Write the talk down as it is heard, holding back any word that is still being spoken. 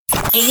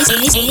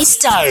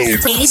A-Style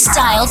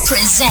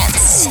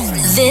presents.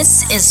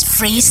 This is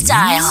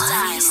Freestyle.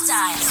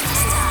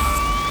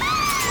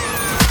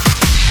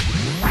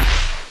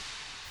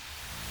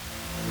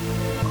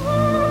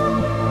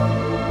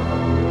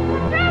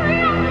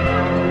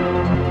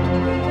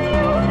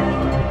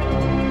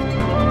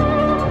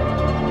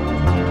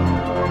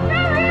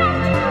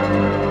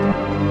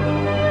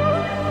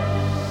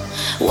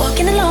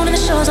 Walking alone in the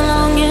shores of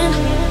longing.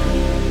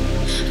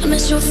 I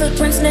miss your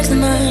footprints next to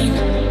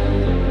mine.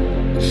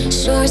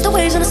 Sure as the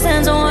waves and the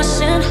sands are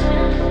washing,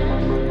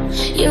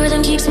 your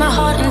rhythm keeps my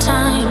heart in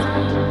time.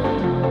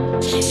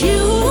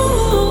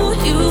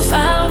 You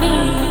found me,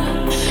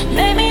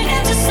 made me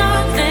into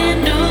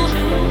something new.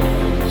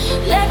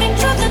 Let me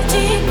through the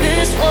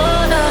deepest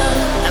water.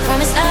 I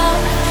promise I'll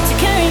to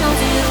carry on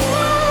to you.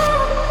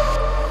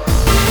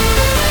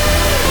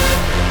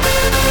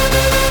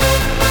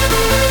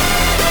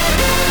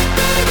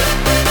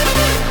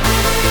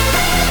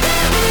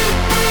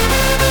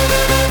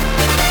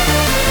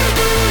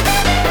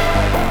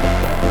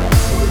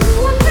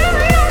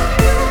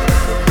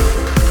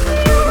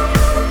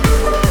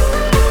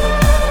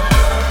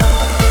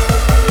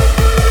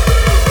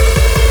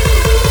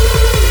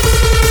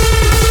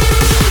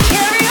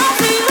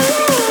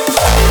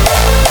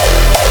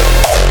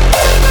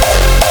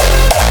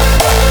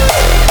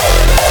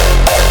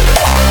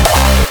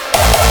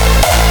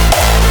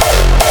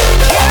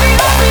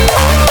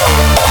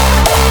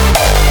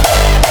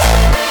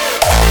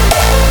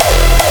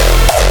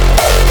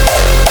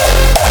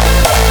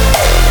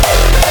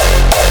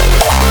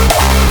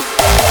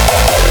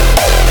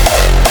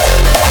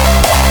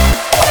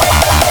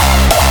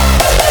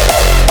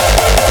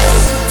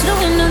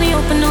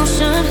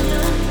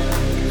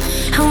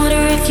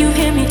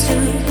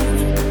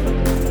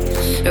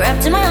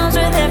 Wrapped in my arms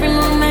with every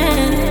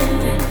moment,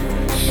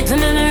 the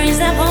memories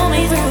that pull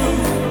me through.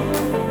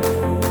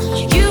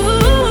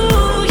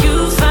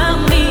 You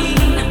found me,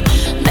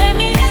 made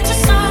me into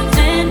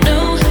something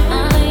new.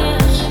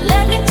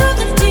 Led me through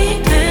the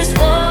deepest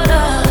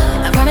water.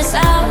 I promise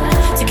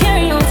I'll to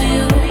carry on to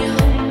you.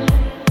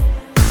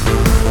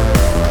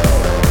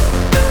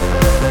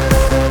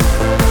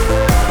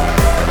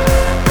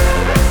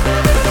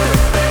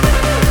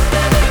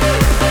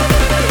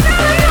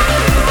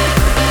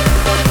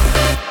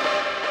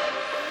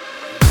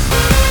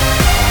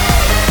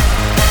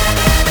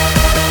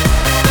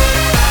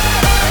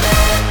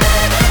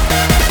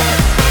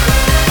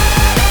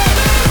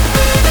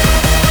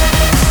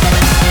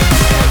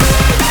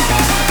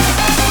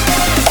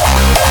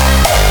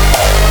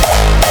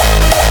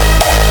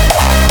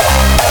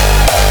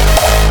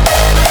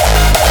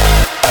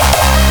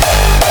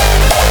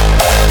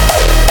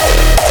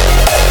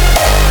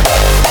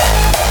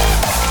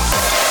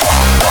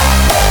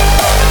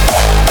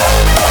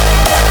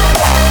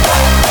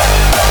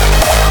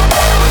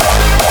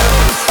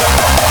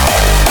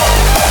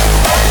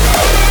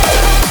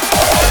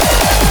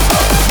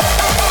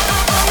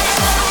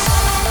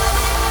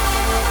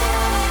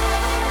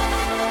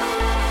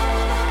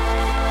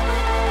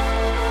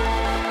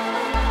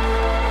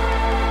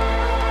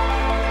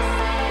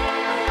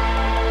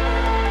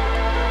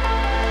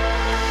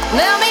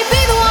 Let me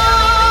be the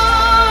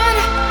one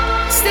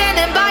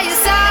standing by your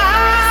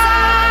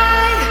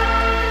side.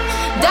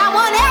 Don't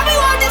want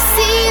everyone to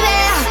see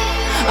that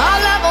our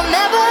love will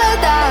never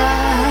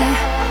die.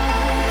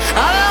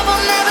 Our love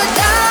will never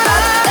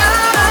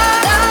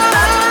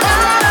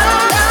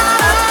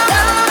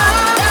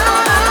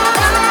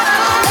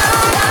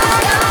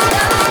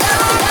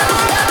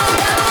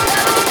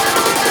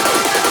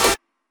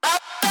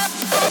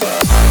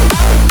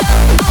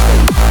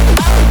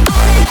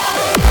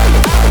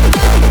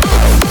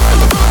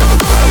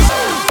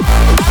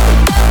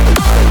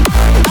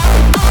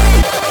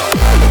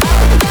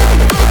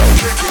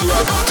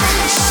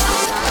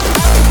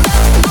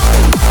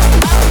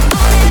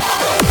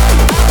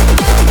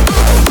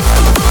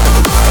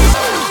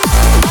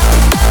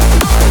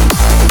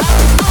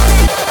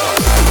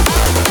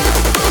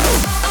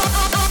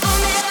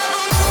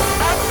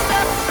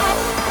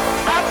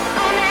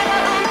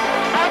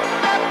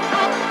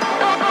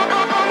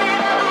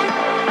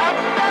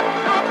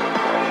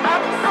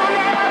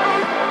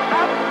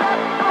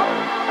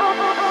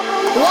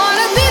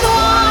wanna be the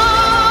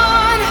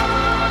one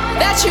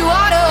that you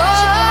ought to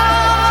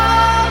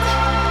hold.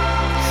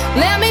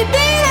 Let me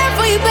be there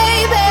for you,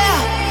 baby,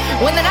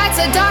 when the nights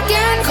are dark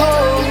and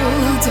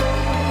cold.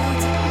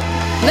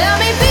 Let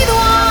me be the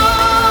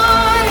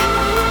one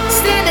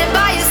standing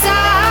by your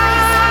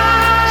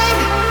side.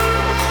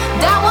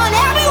 Don't want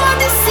everyone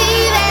to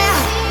see that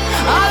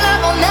our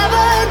love will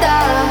never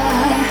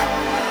die.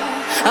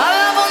 Our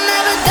love will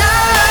never die.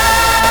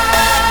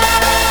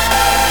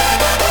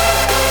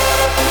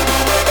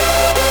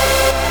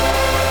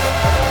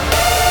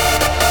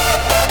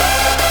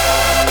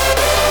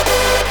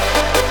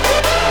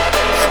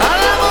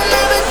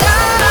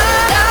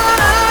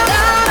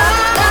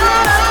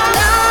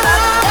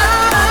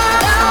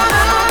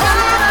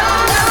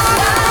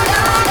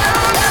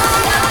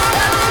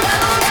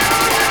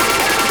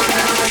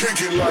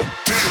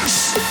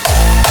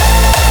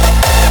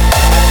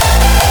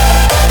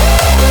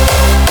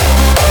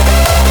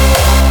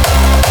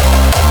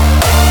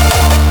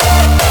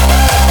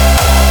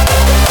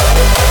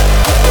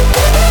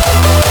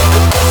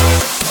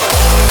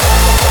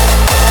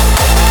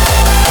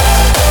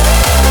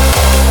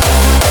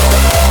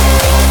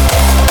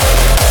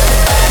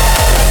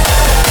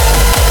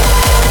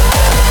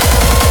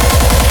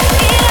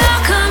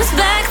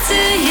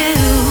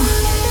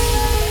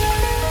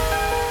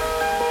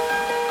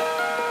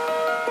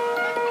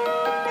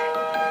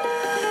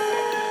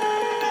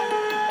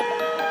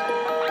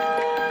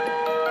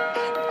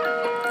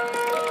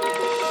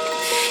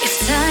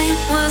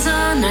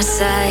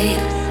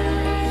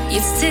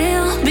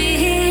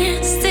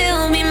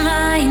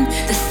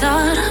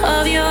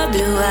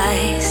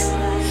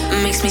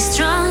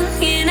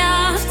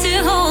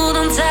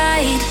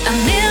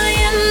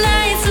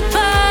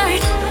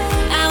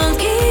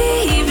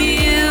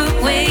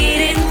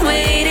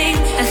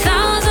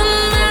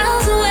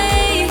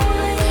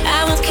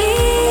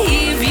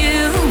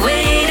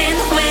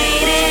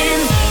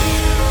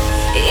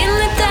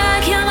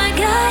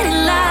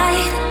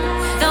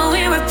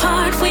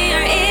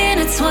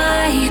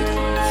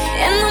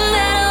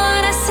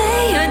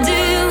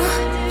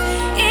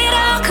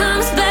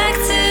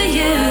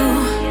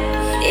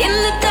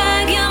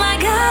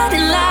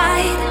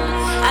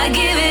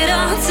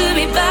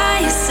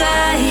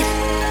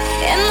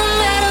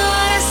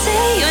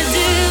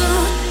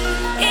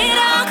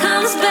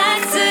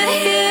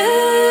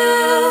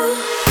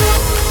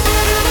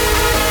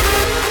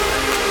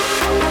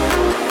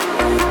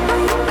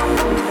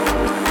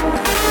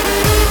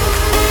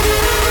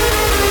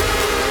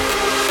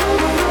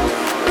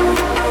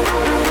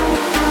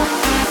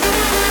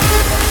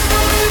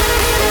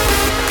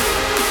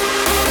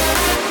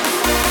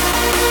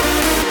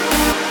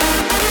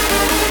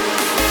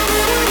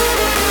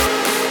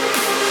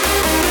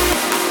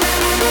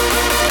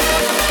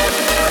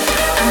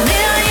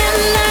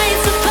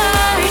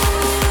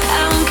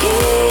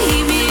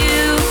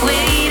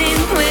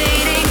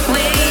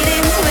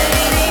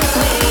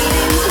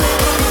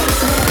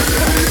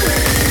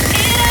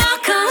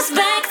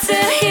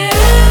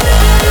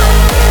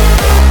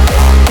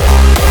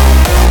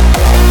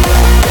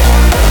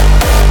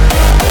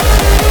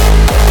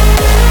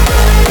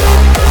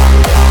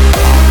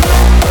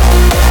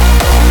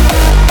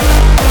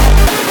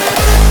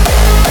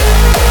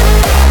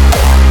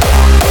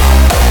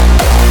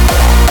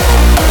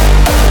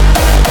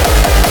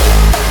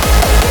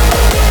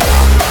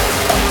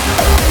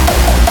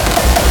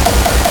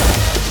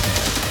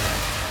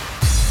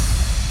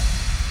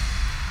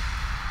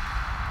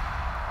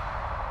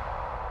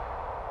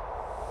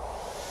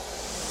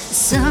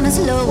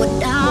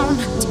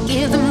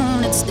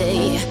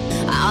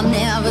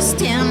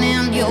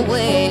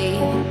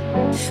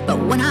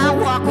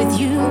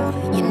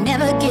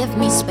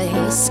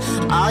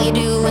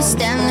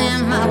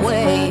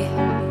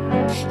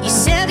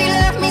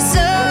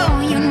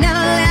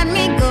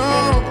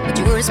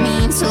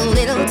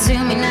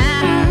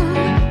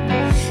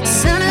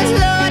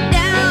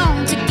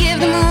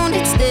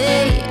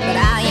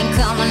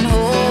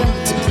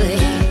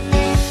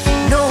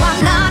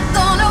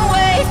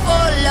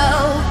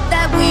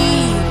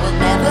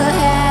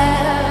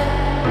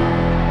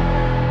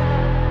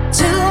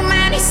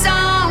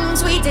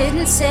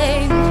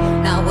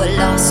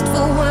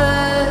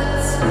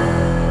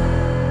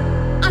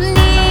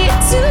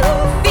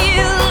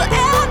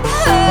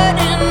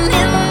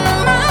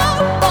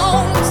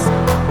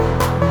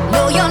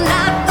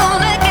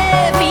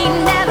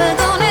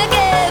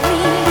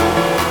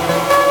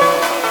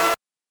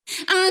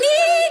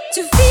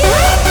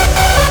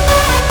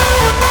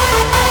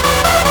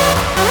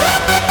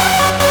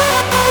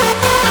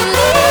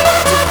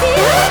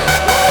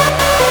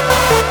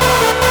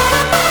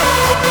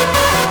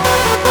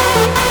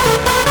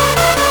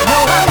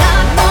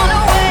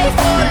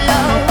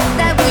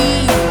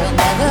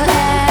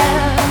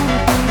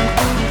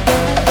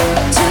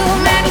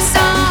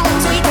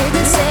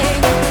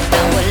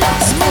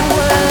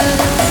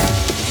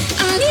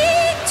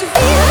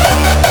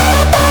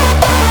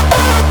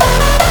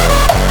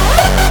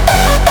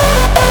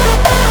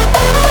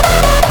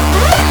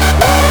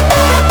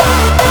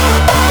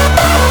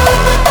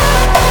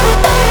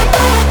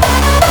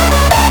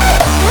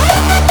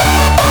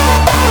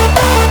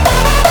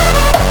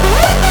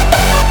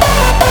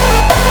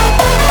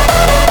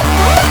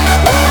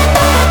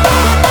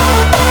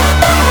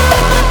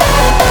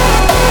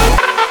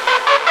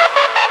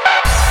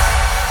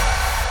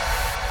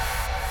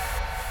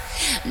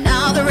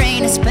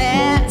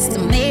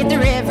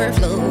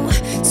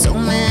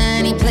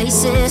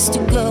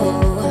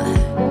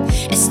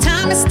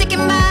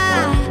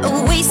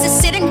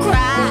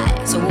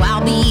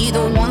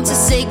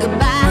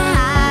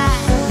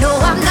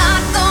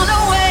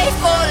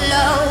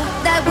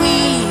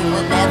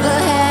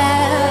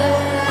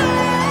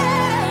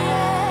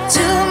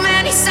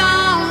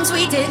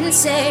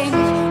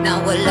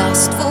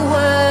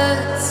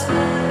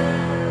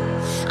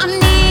 I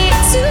need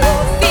to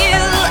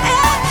feel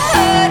it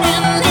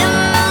hurting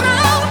in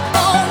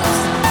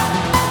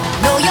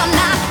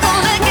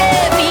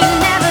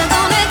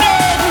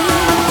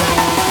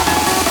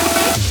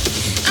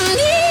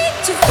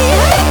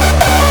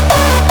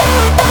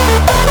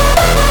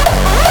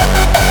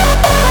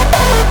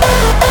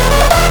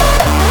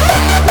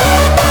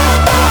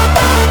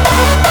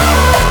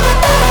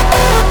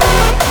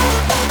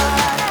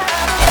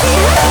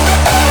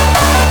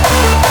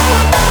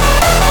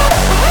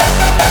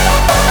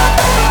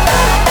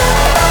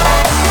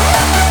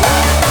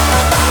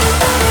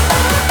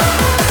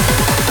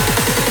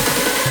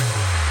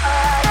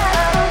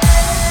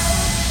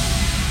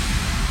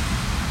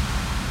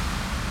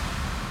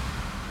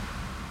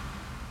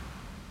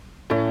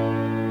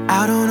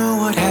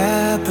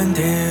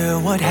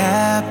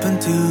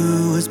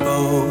us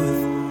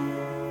both.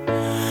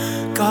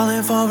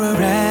 Calling for a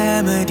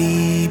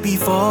remedy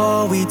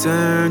before we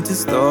turn to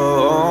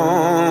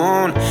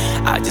stone.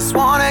 I just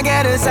wanna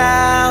get us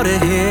out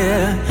of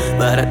here,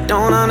 but I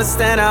don't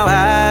understand how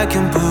I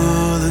can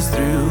pull us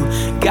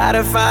through.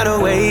 Gotta find a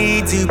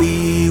way to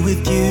be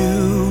with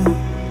you.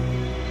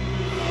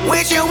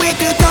 Wishing we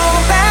could go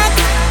back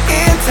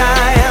in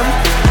time,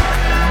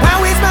 when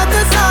we spent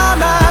the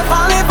summer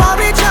falling for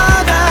each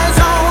other,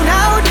 zone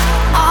out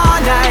all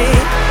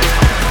night,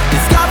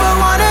 discover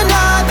one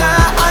another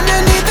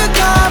underneath the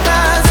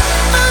covers.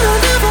 I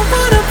don't ever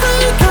wanna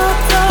break your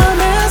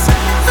promise,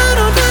 I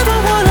don't ever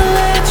wanna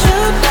let you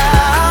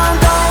down.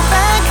 Go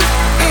back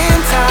in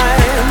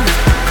time,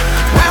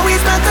 when we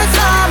spent the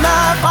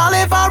summer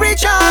falling for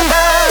each other.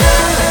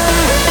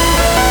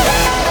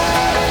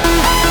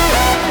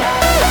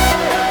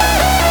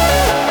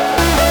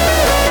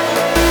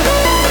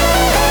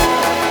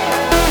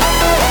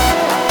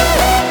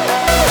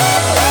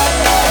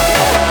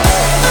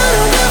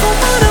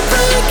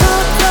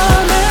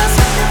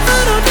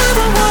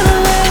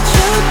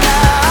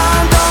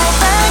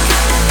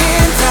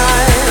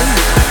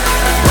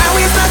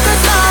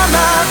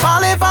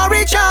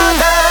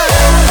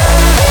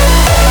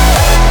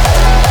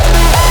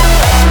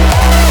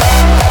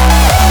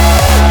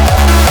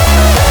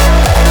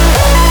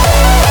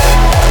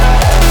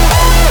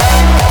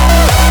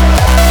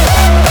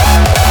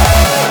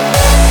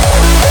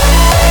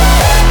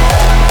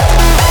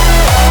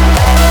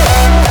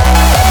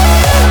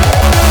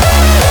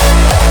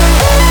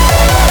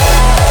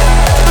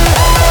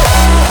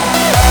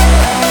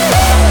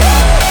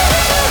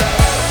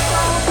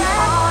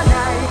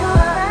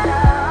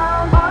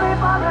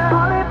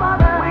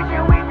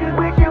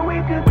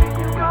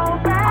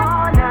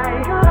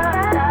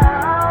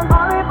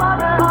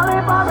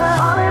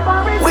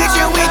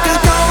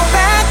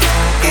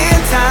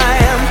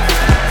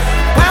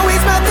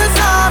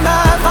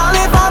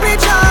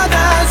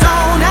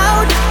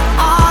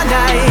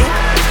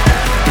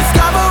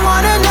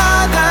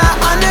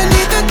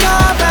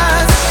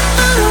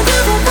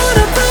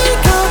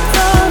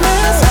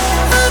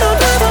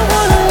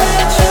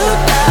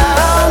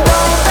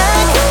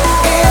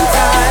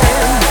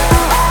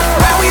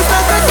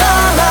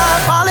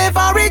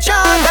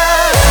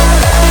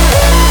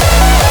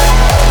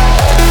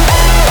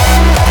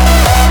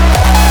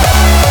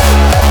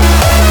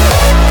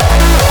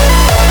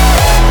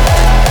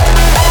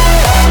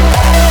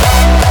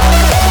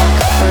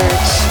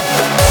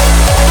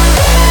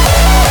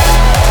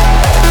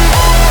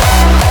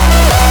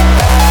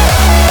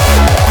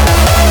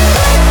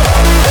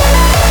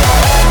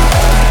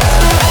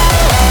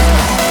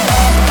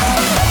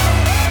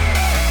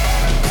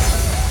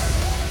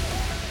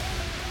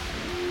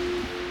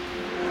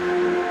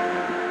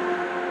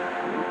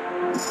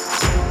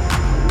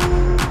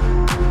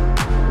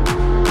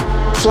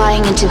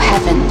 Flying into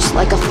heavens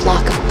like a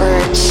flock of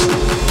birds.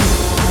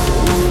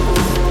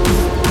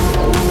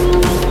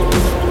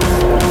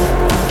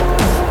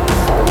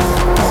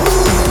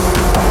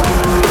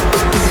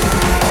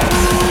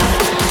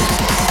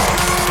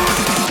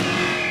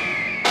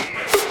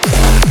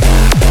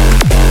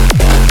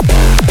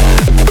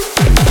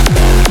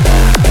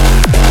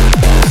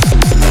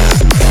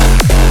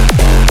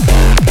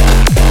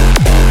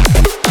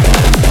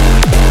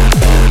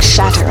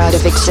 Shatter out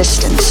of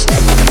existence.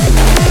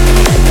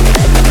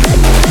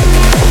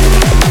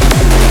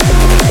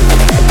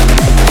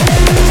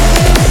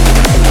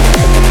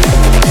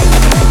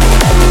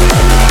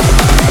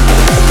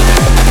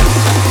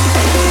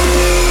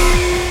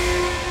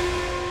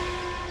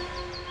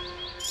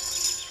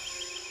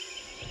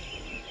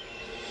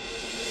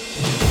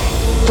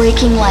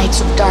 Breaking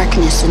lights of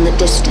darkness in the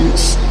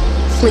distance,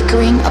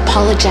 flickering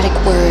apologetic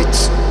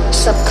words,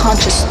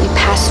 subconsciously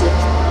passive,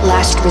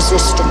 last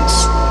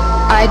resistance.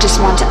 I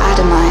just want to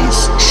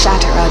atomize,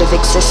 shatter out of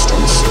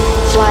existence,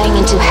 flying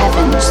into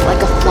heavens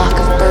like a flock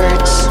of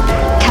birds,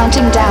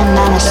 counting down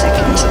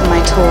nanoseconds of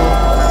my toll,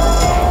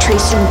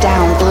 tracing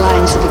down the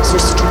lines of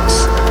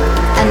existence,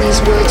 and these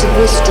words of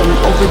wisdom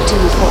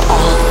overdue for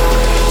all,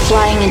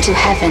 flying into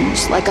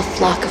heavens like a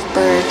flock of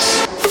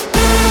birds.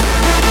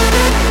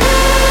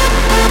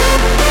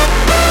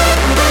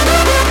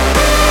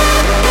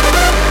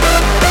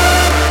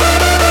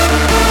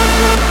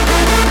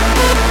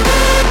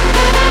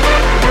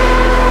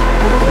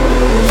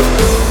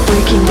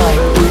 Breaking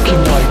light,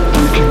 breaking light,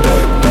 breaking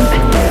light,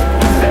 breaking light.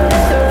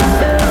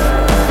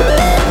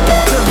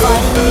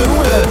 Providing you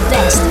with the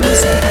best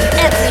music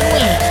every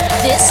week.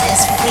 This is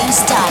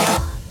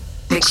Freestyle.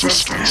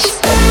 Existence.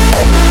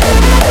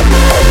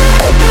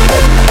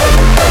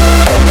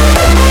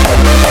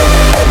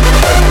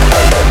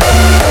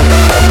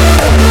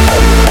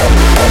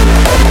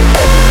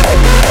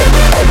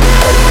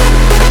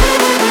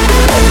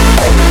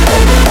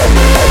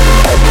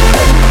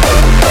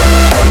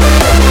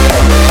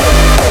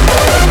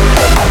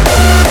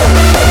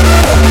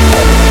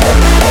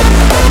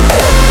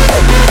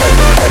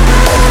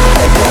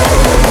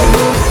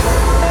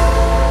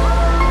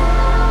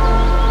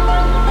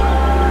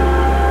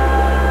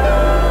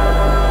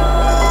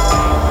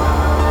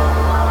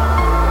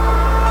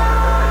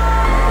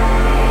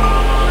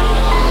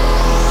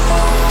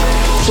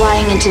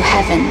 flying into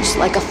heavens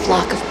like a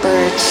flock of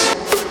birds.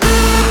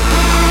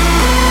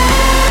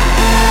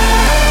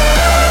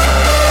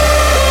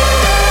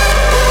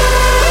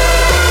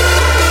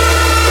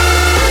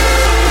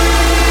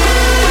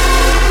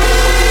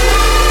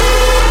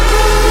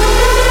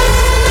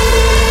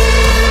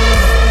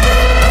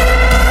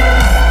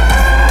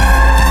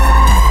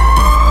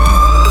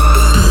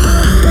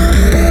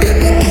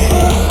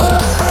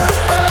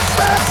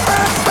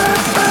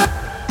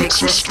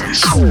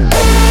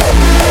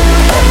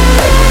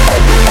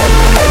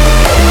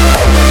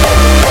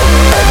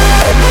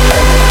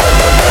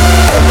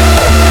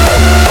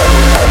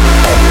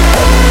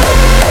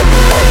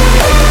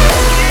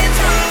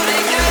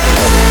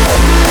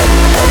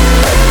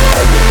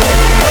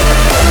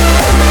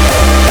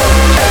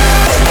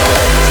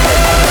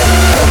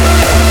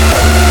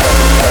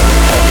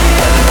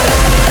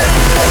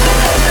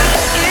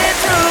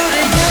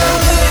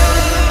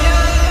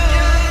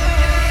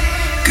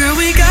 Girl,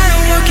 we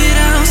gotta work it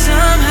out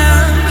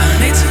somehow.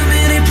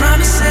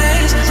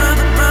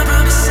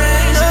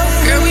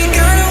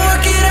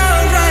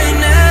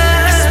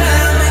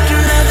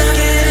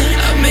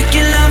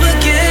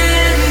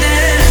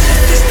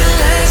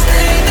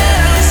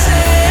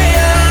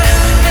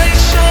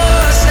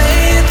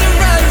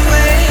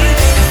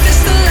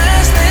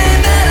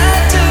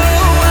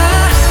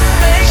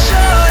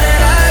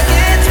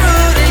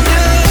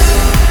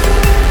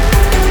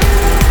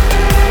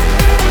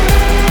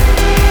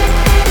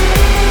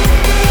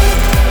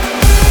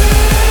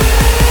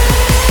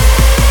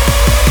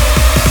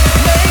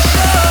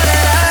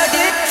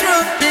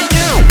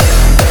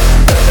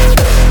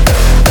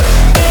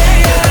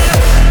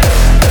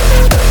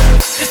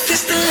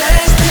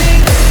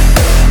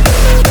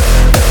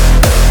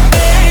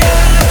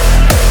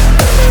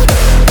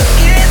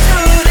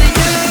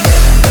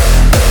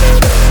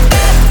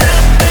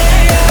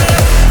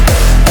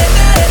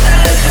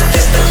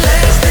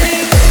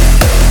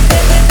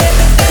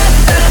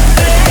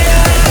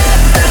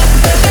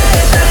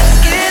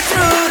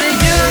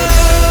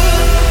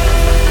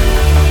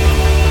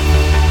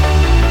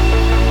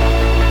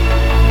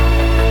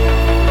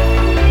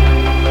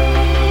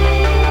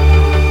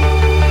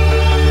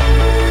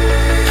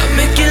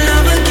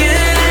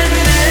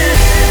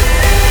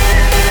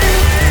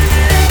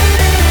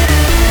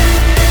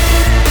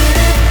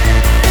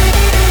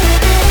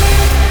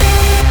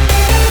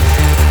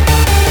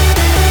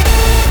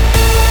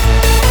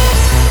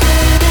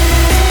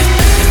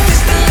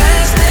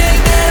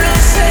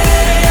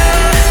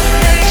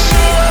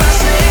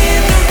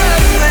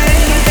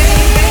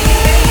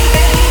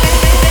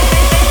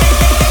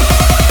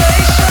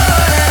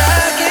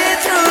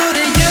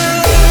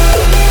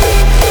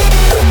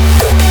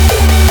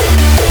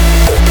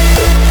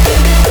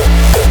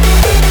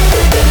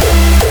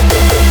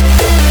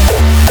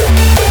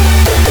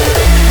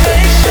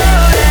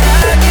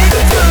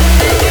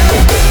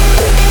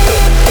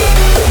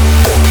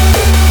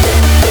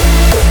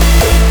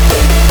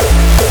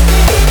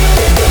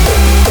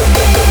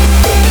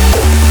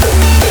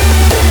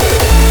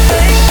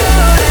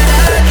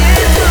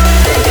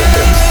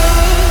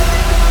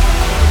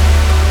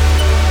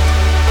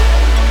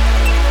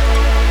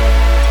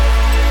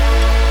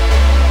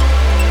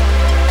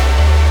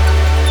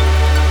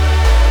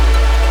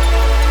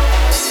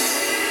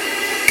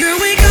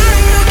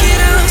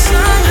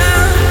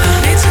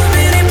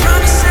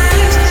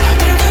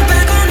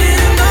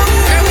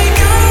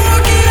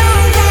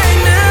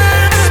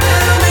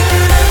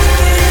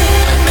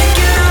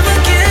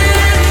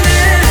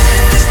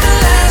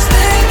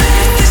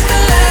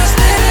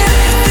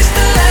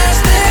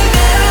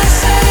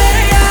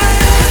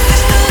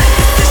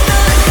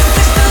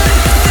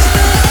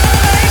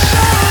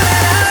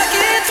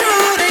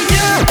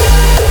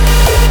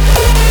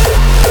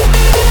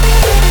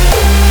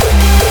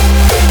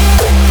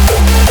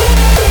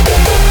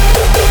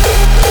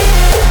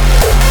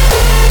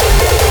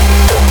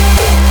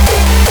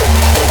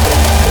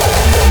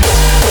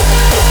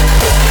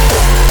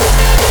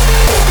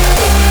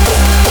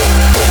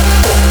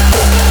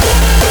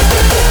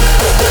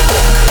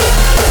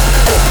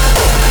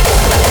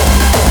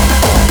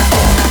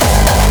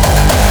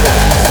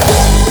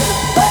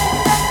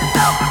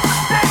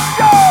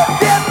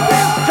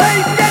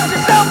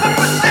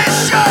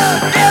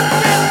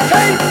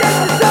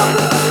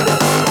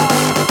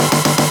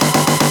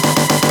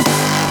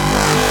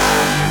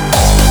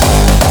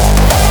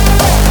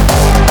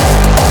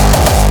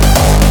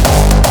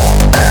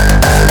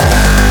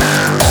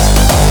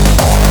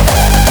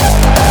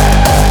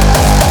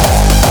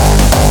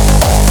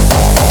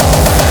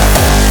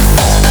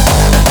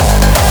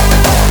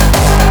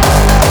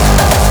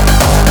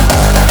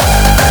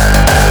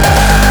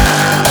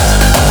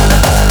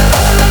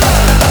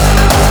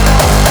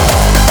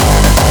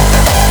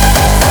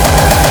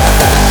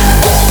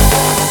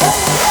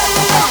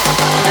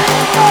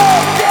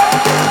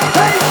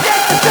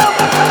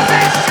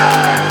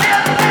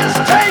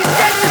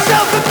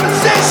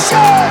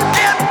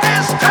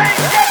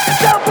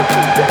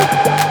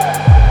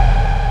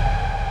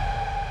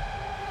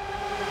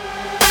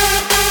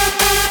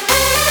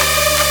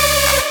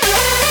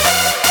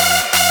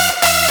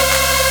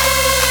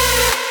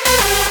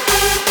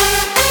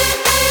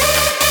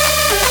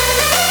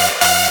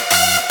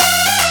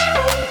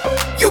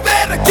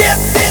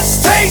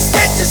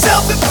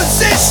 yourself in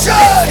position.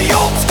 The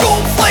old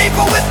school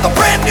flavor with a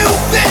brand new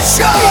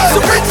vision.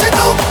 These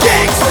original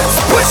gangsters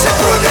pushing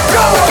through the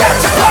door. Got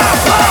you pop,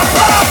 pop,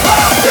 pop,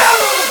 pop, down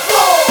on the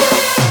floor.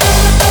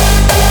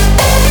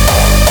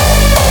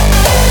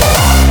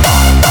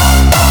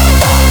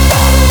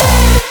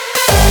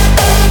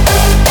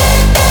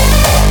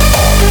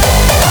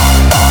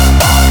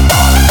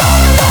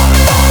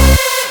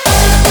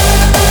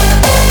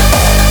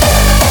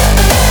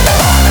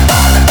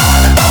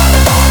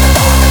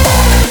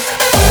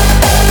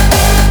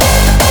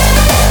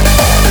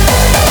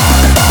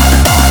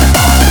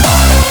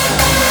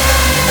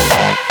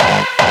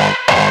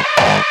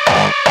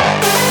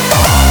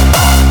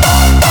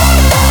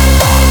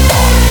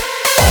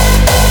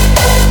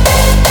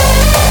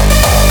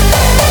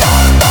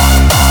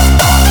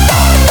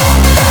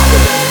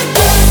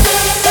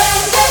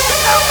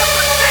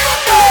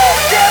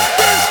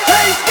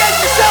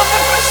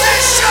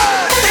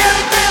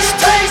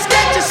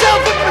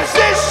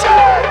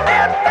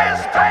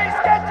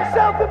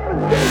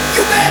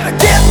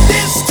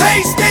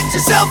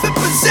 In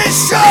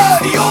position,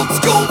 the old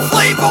school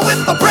flavor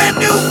with a brand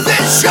new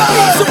vision.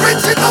 These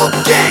original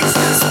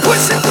gangsters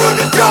pushing through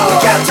the door.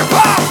 We got you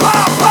pop,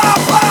 pop, pop,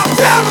 pop,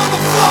 down on the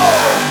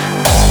floor.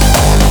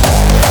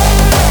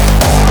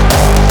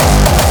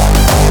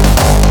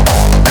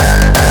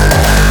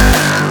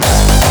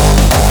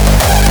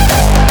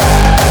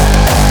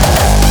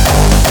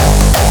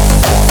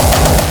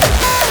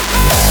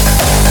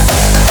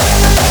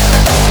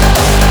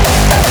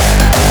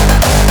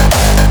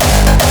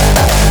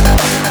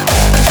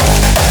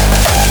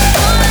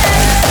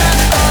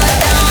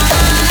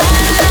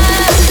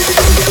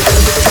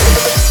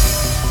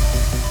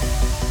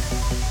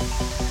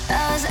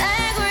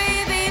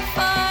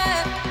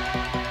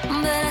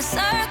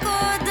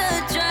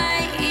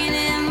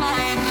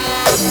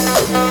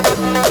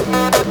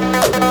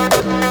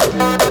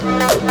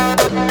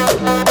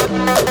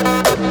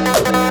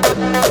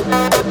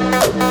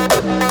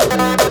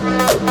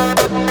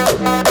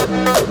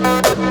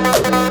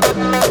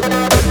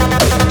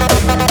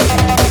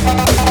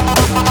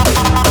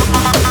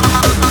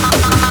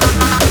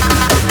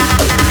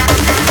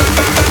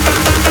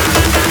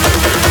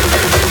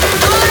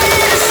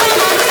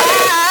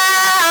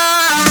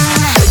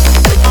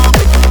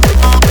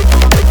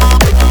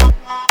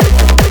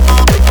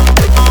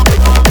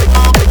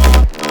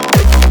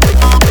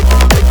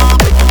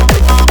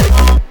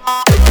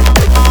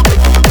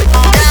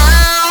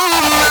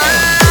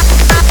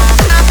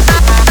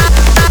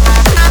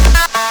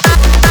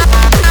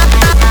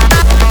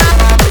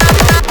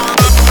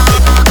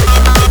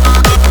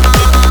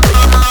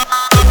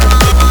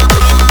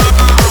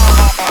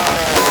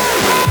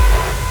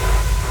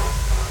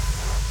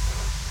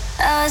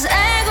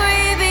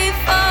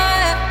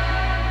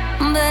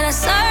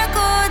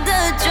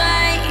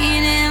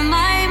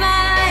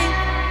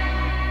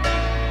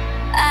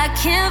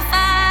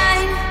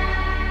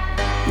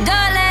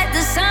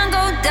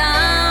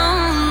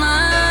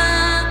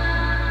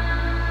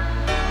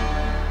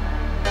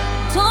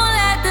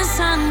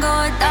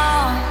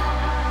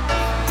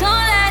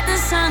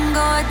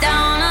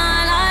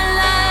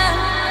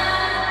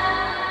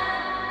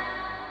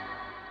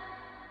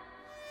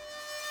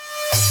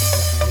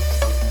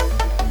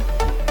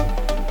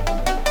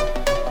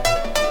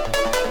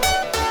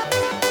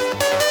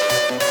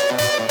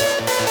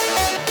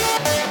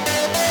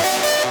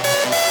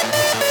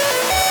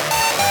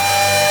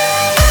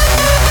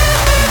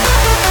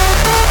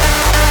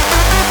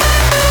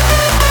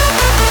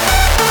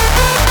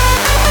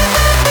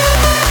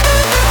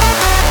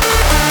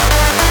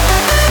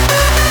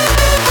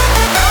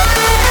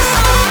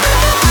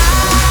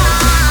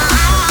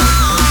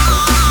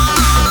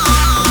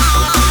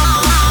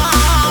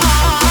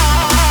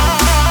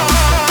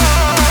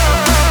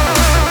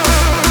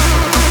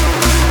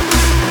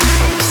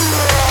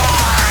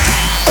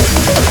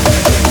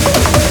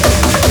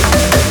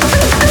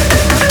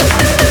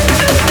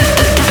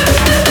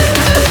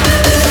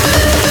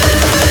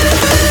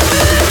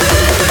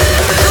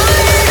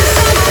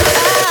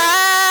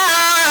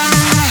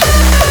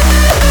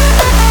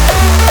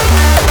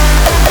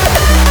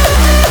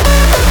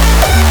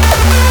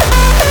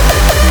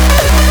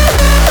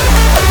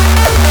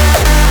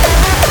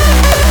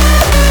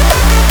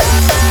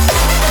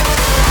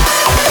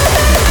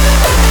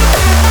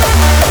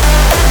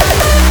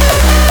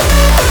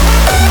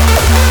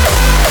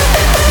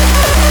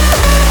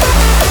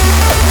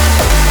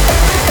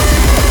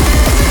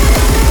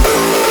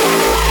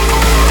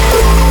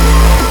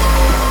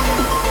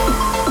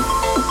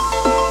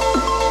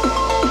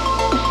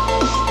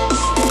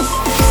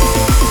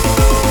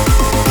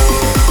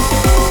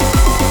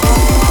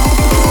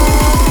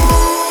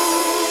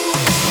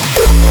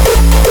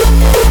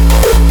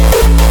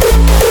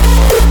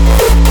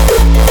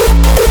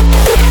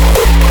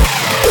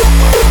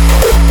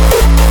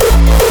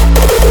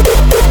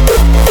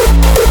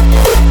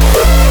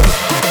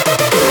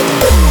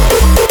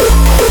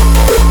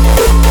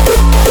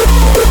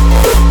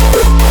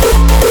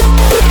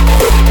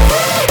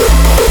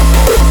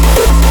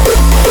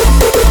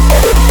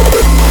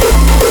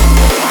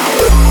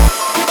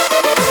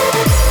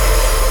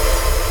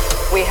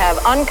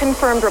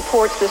 unconfirmed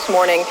reports this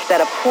morning that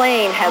a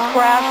plane has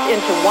crashed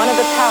into one of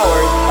the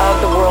towers of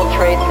the World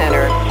Trade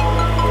Center.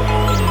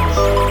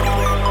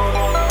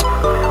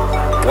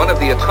 One of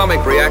the atomic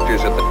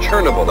reactors at the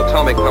Chernobyl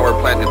atomic power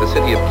plant in the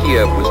city of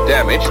Kiev was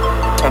damaged.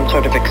 Some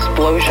sort of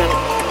explosion.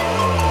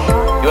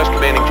 U.S.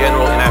 Commanding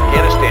General in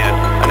Afghanistan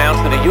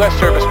announced that a U.S.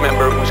 service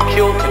member was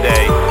killed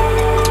today.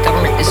 The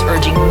government is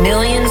urging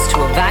millions to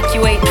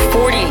evacuate.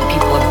 48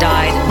 people have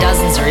died,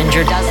 dozens are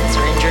injured, dozens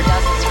are injured,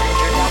 dozens are injured.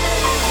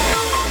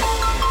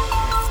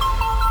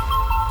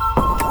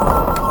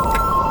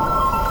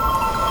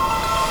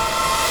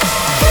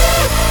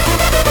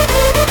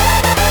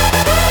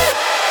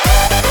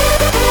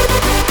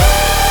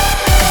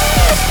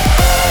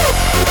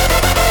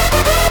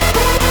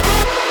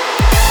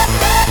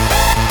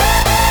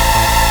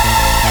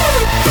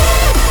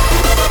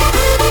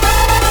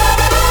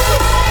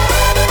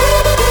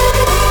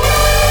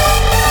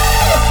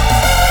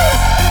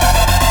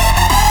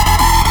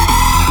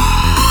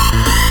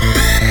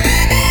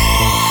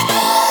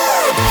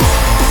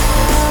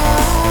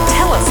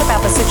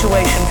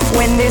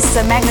 When this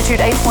magnitude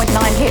 8.9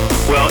 hit?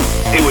 Well,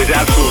 it was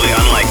absolutely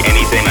unlike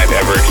anything I've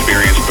ever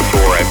experienced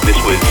before. This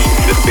was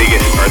the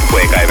biggest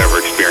earthquake I've ever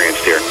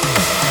experienced here.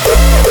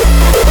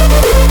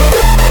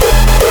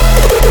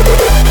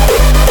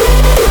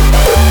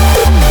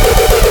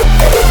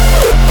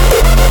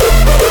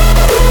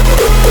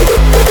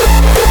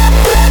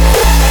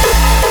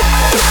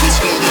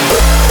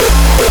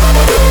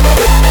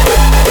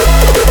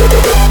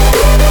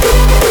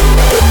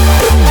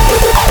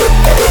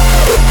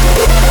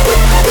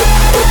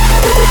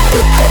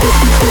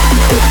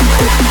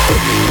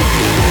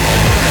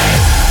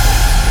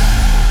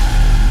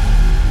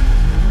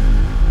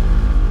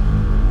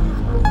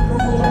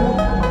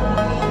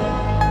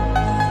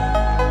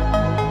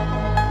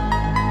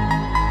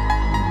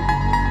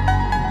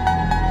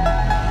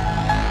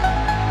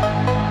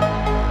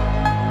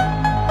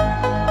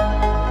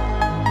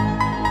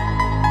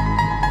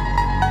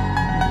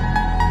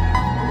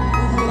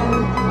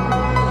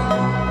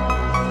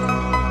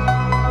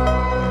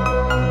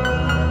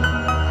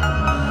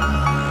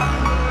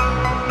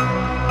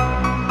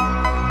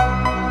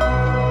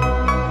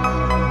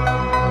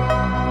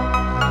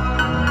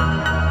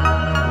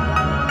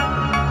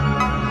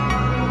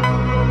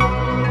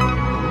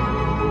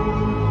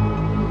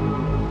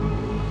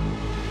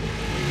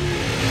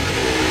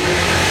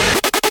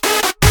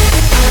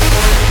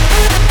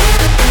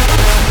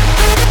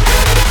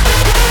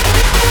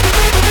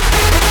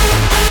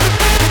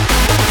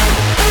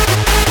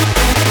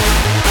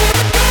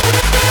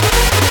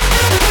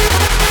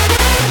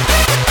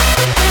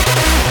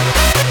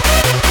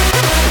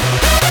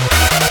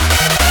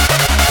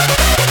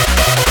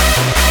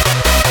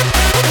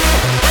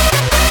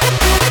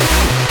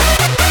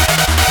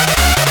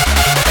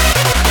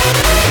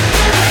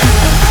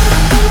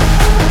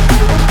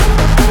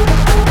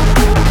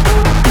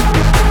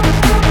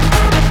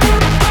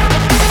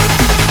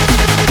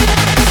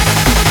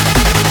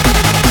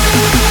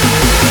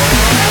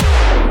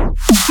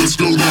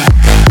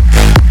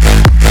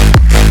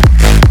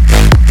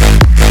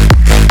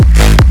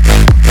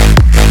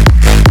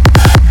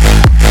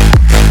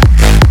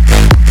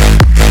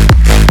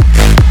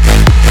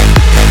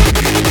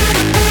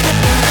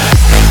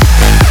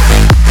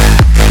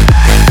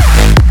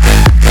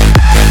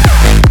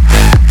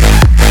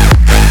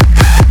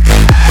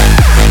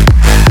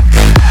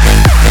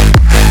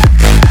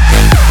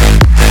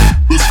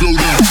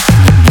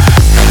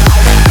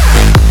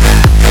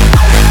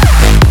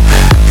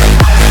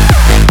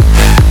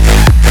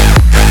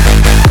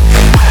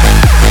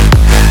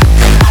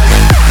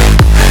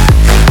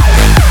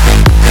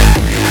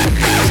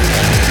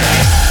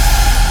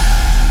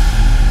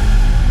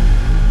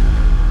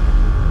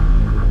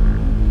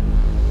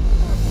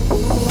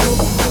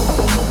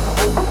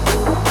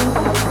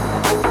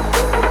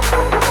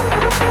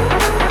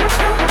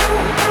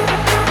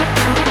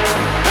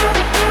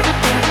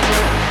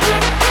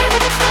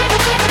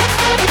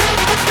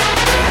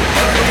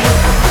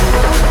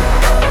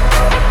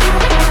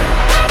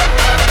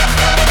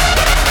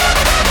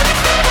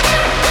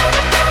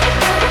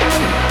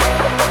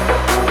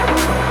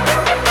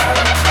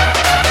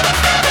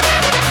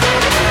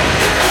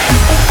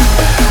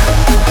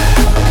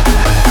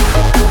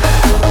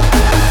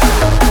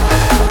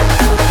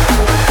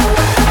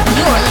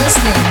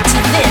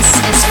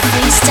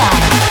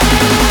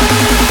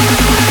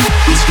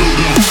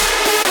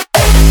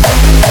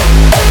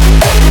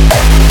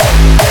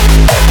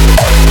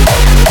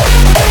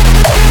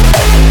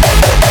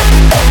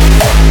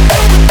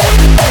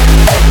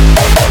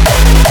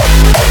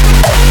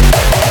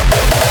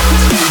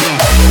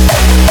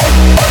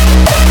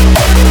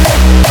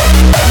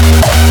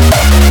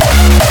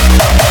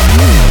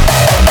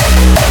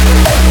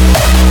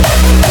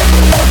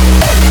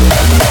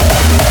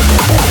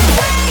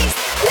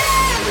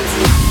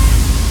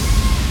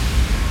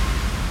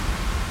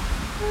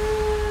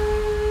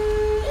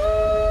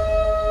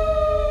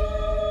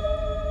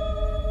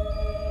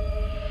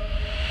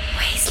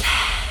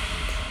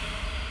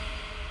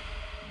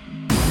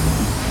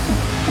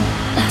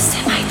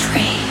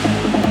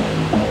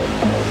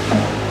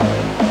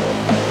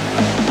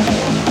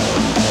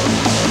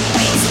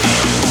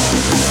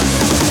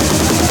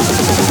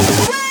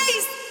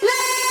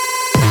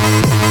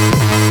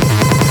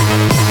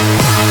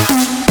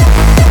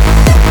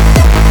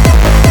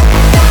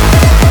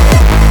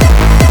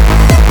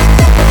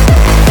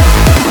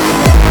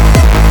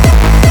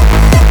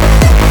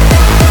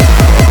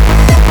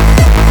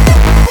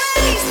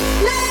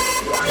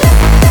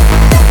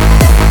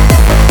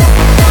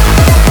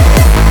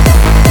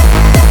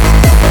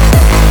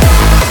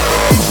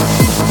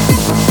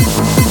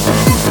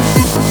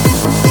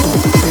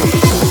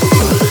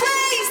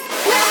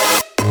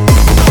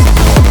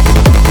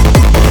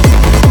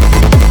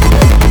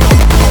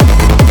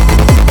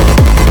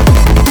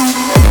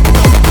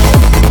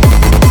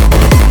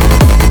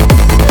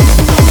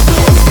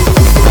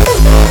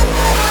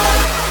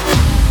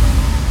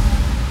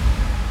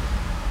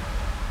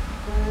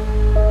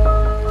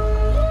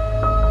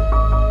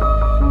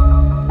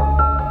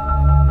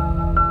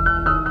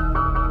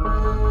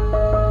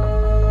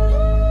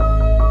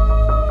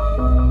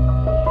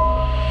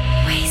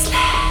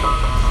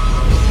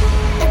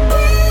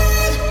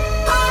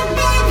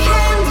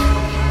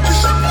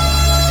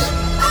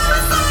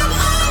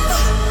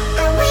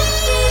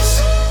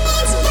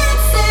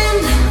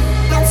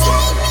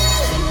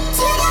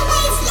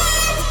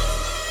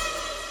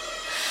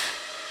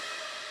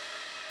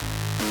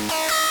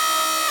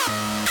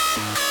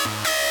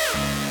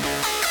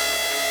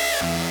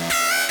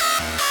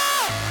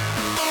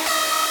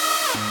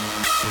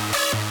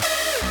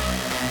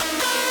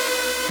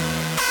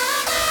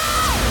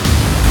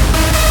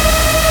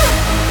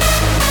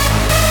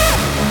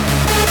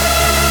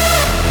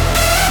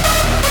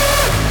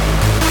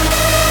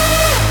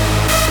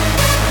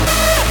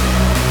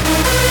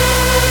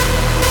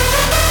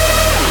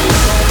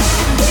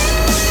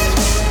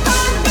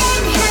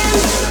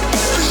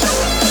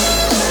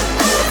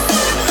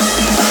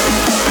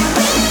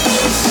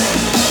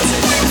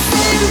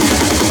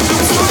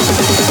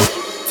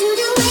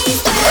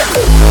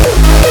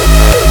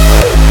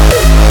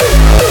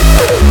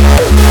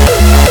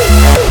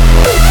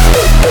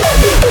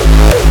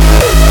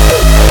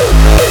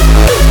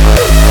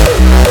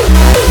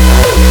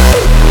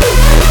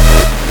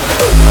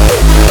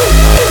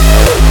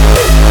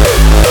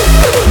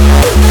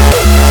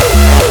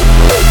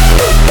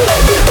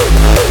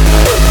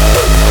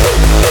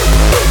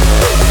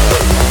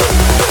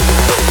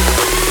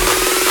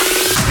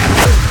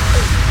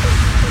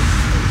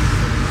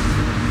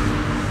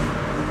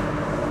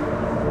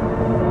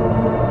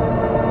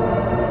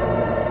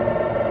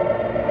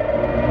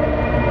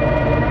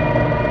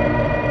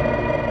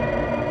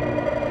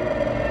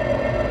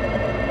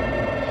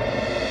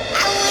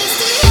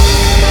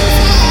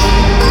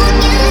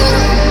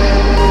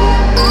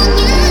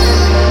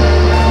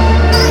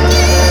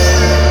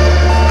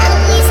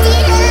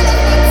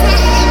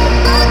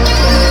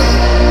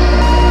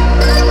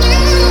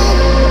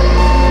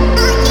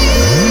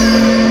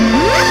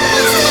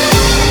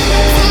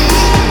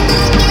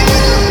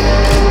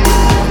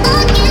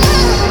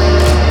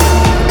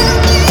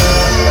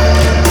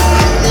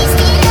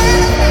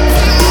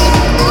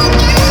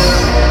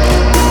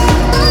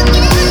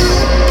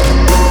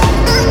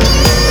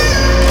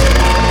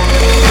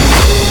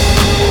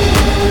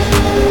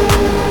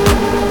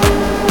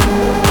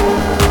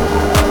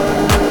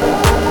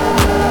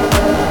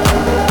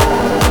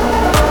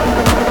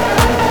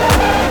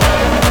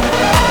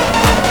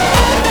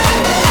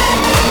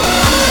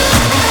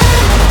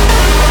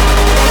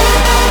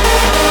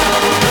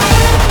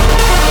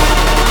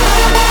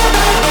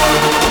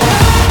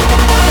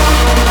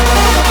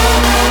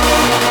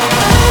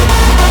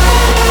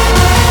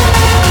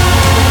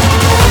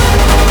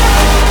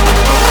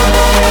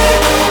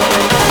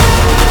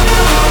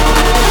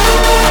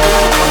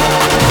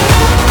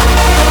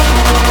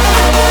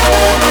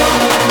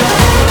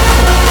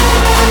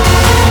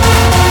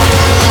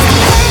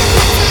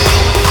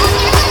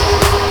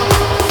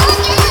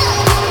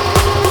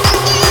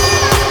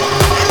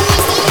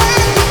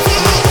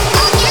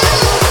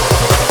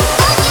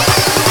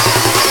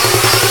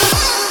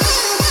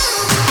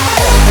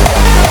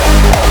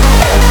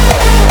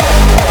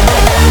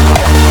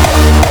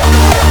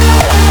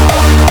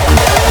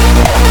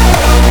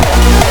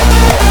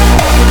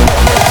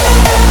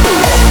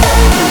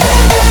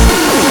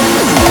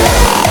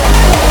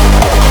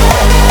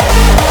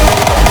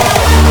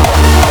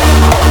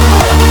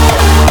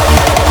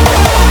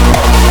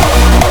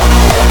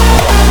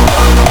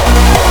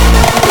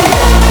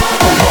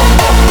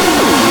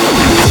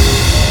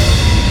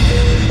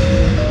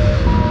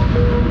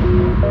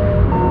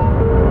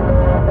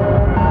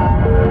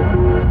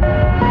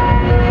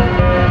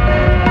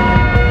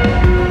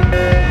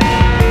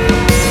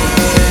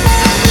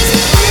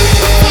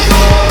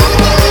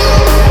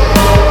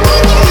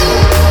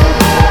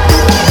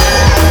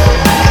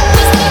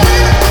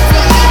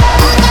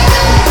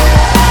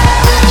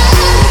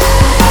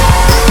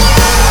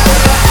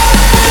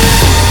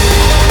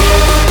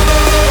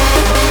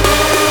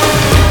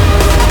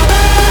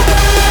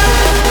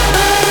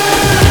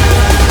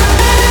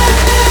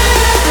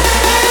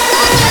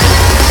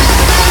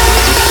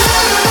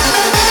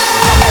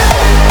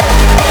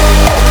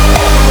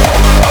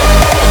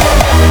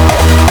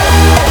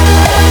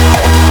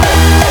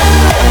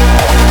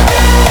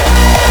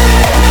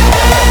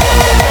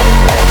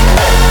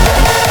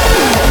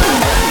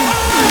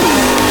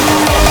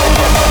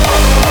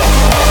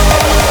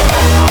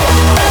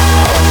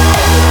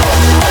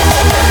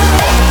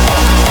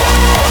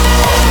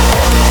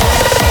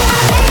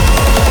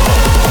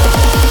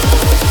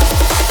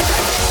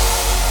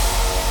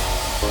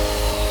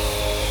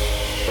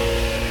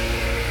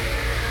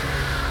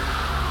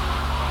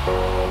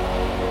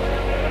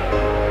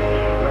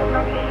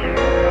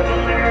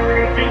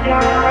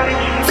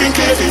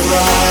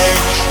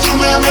 you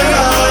never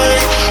lie.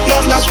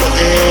 Love lasts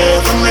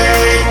forever,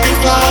 make me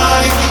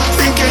fly.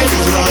 Think it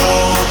is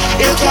wrong,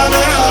 it's all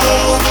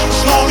around.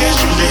 As long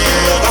as you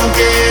live, I'll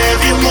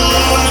give you more.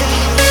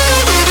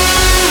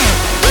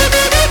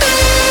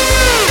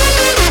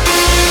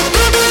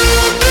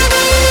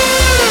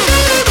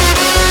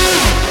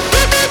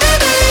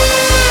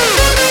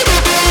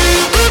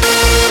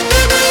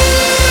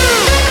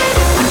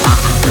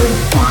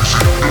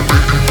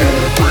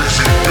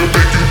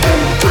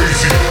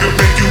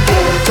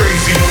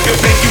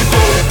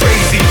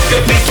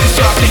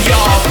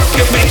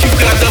 Make you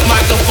grab the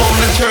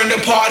microphone and turn the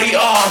party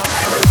off.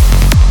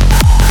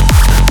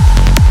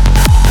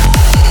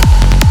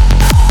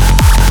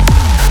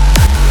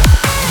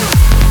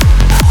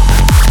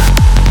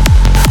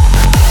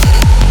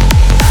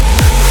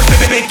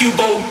 Make you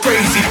go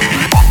crazy.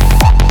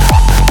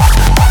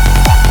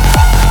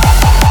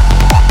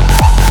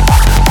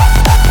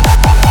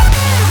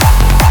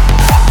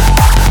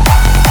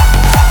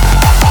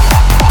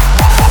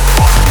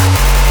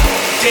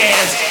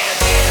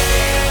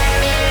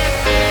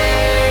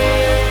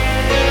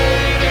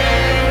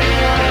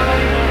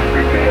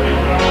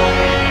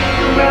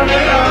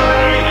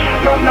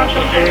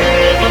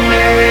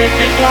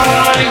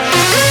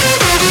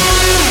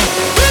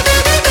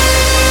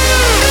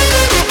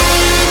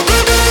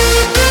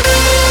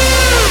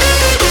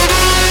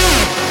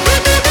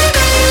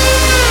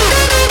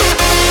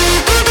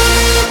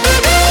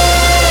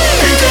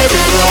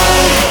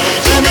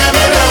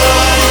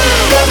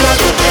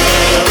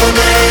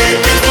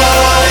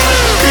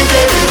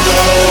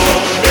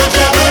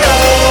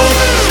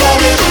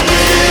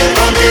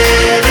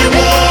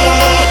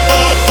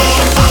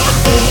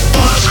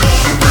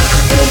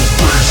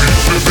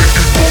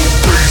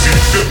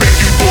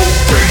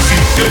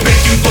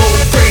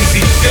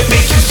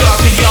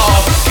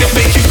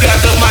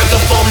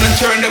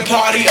 Turn the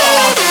party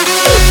off.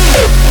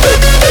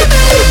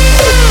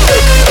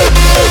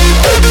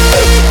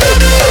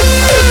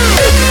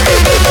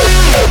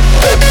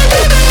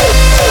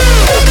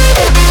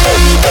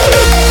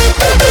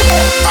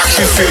 I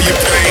can feel your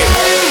pain.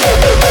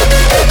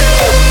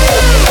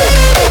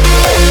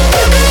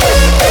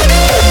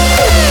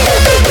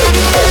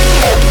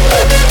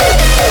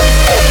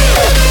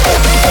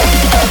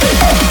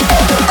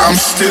 I'm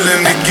still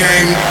in the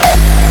game.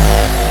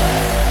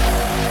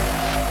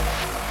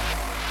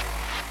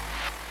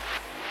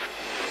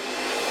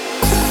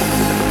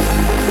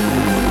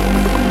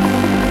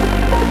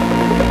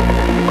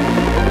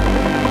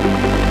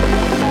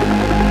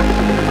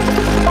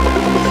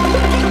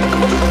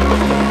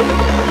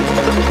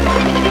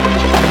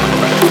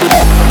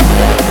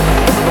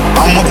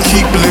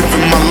 Keep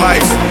living my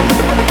life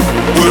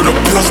with a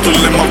pistol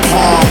in my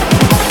palm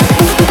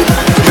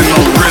and a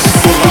wrist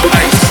full of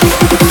ice.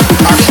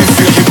 I can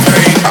feel your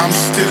pain. I'm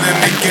still in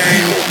the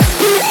game.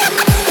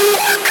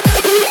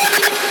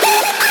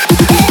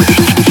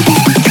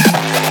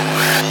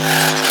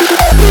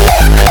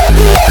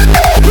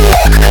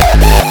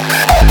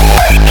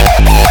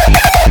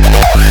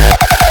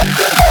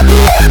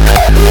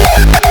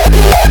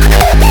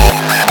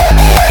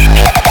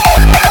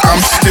 I'm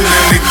still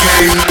in the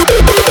game.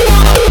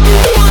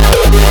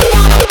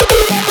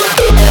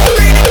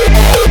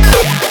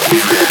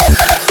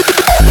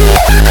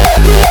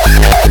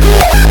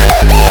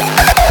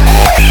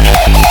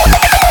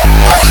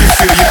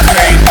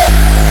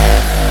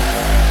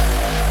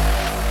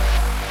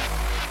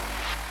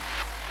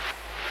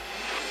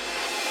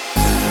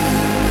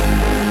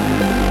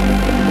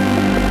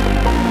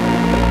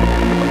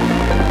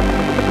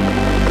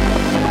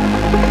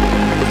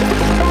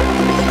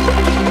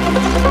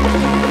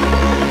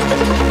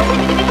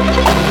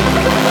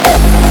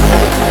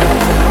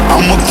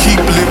 Keep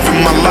living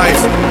my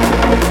life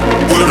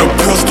with a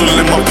pistol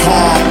in my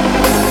palm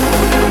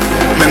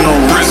and a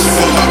wrist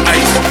full of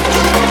ice.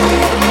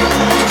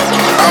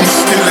 I'm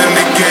still in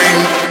the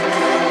game.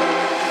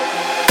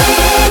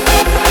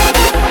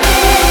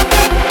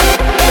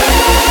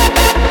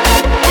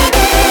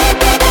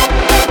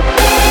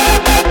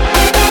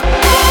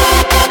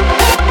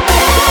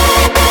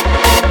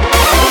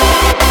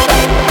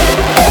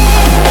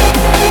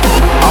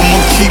 I'ma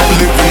keep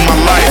living my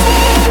life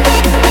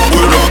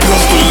with a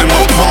pistol in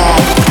my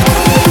palm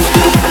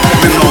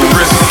and a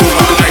wrist full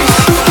of ice.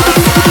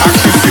 I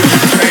can feel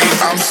your pain.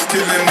 I'm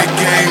still in the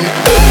game.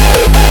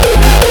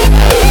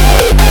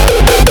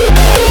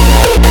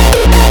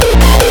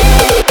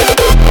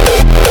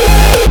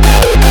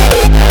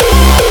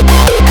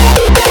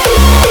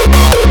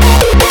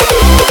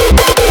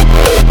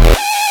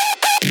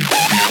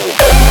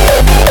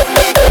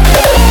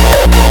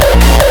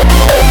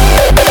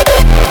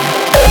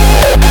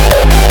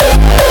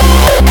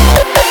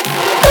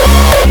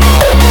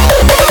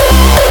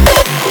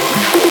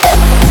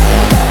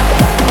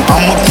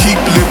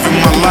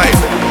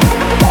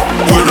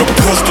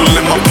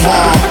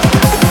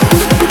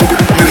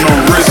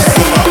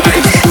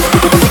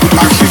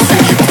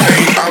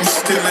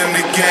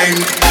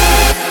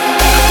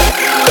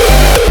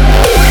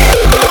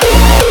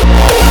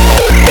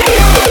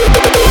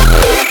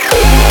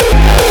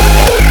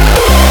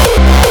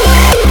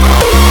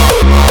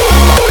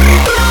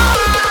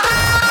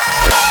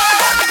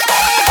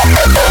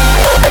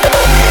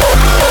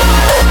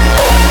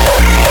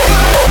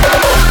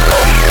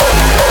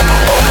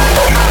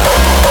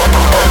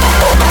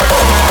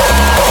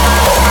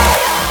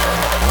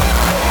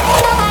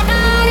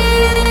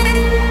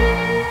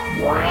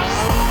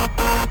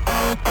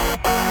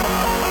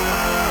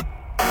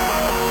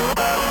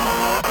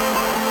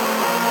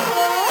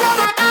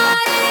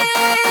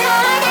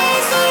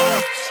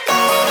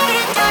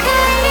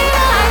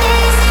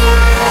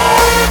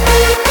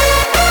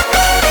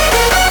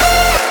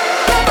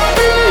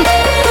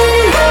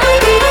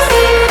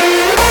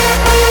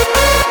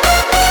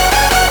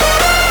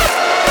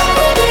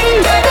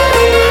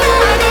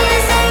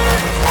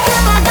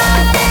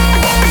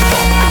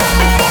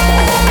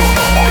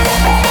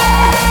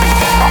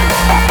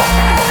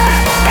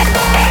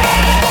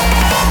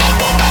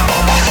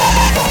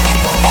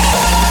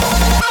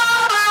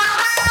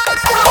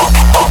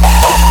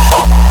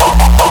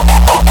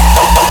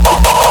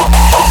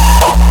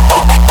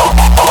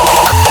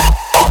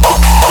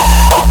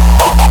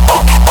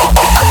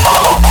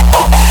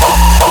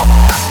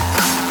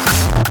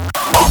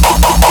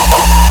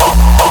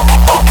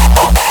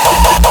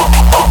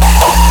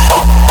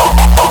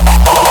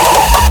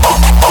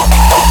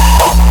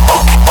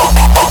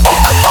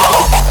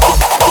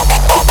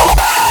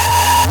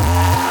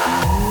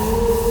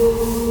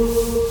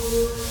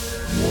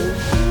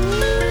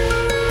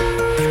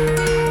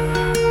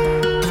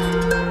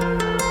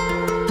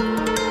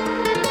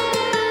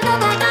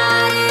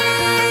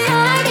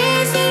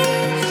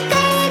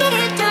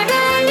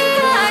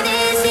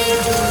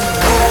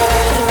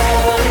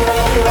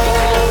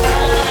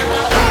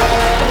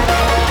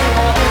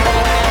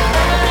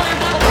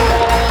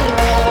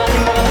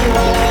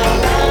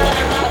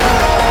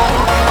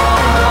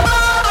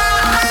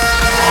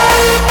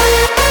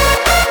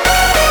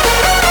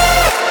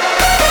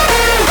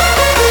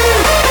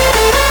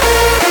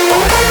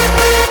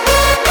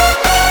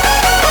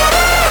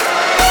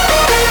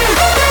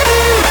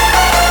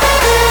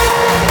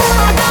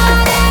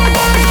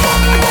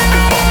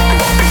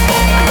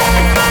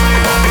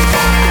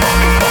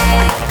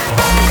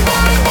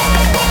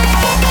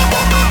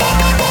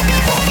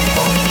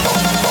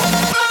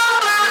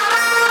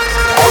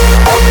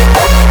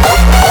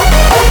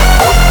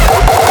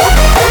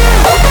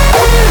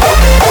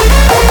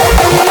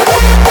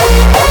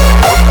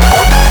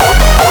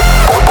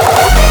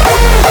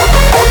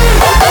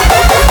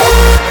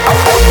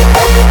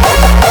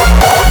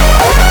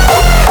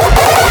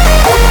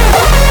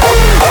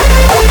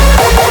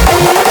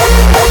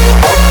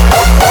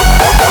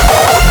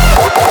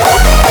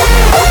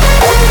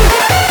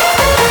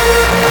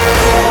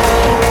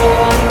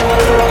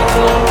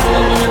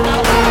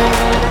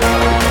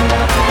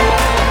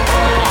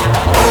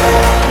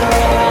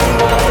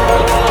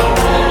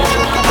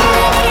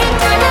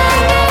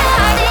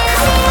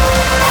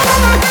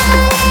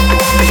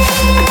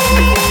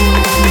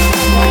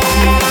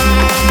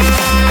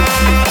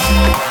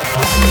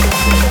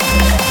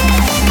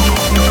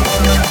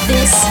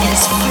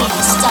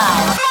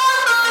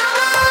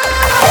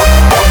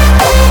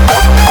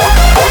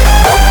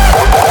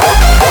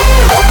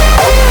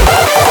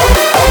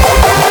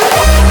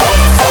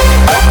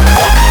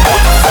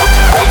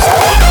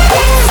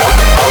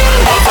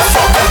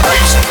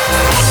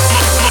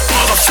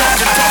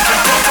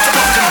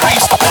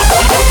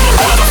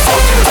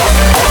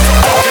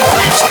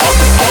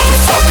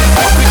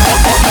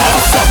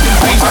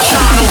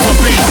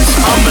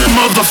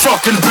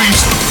 motherfucking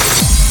beast.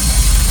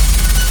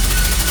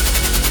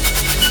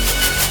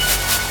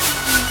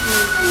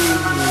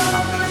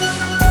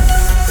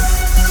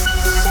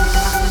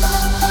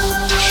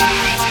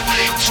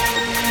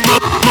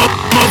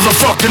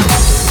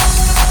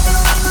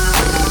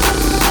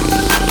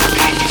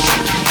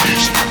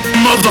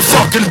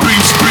 Motherfucking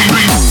beast,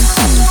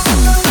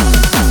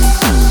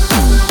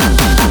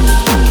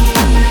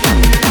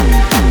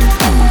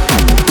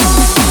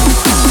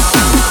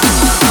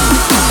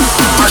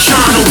 I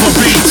shine over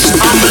beats.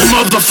 I'm a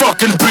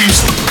motherfucking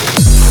beast.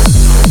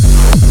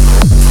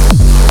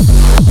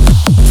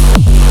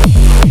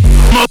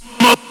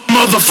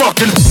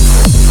 Motherfucking.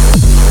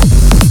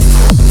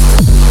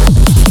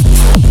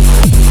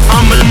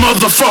 I'm a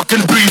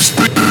motherfucking beast.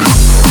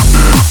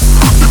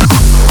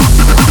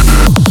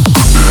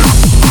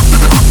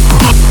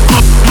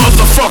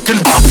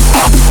 Motherfucking.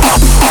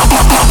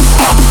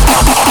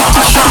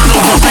 I shine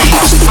over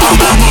beats. I'm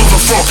a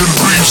motherfucking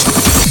beast.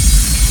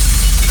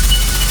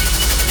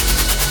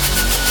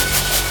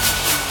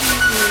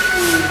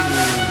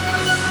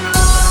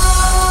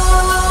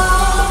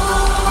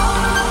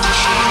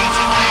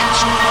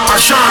 I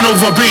shine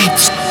over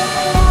beats.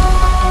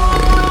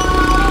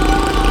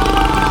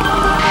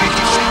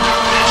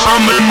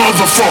 I'm a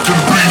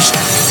motherfucking beast.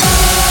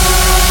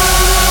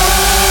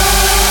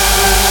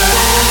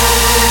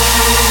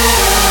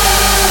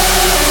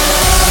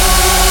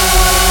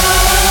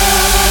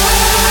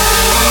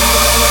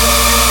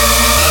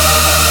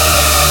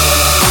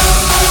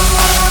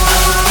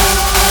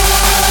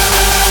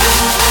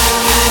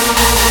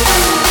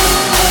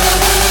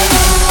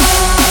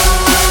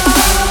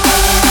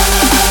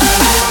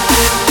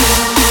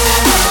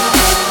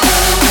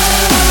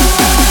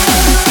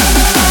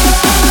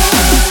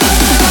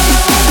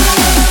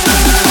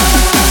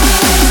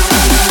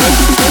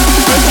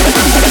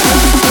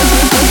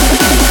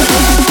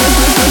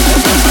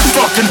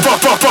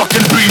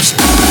 Fucking beast.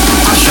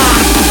 I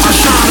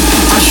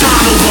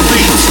shine over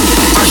beats.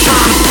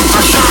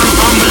 I shine,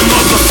 I'm a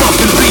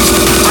motherfucking beast.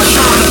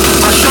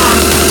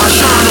 I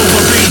shine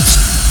over beats.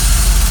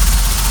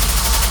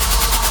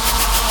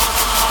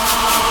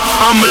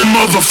 I'm a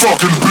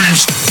motherfucking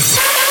beast.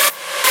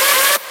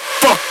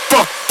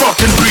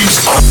 Fucking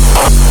beast. Fucking beast.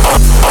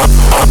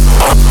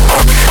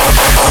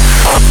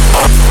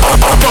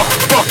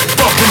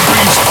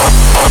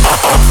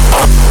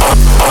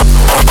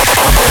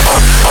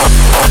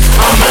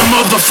 I'm a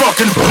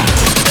motherfucking.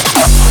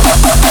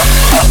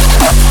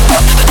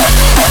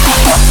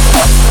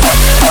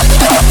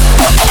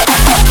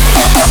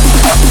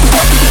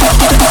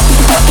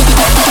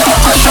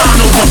 I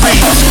shine over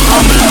beats.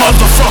 I'm a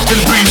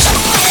motherfucking beast.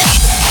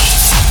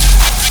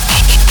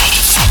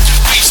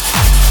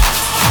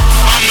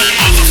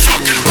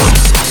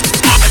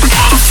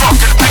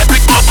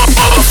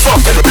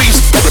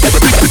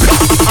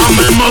 I'm a motherfucking beast. I'm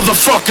a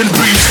motherfucking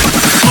beast.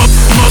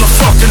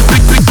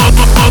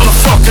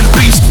 Motherfucking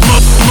beast.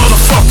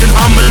 Motherfucking,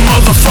 I'm a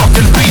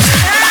motherfucking beast.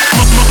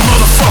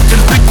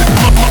 Motherfucking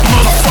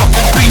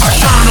beast. I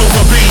shine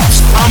over beats.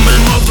 I'm a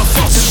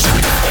motherfucking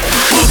beast.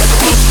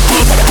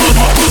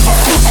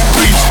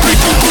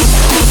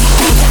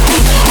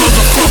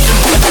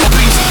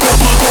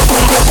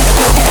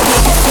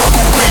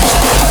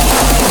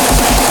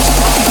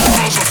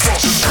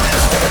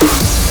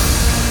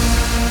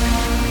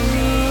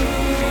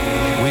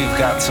 We've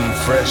got some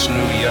fresh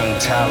new young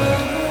talent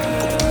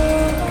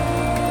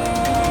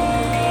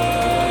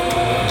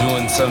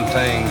doing some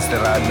things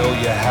that I know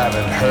you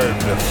haven't heard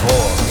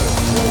before,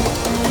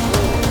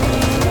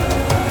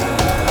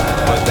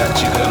 but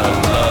that you're gonna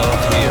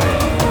love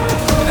hearing.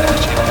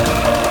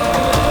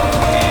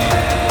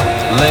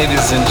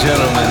 Ladies and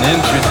gentlemen,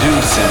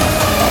 introducing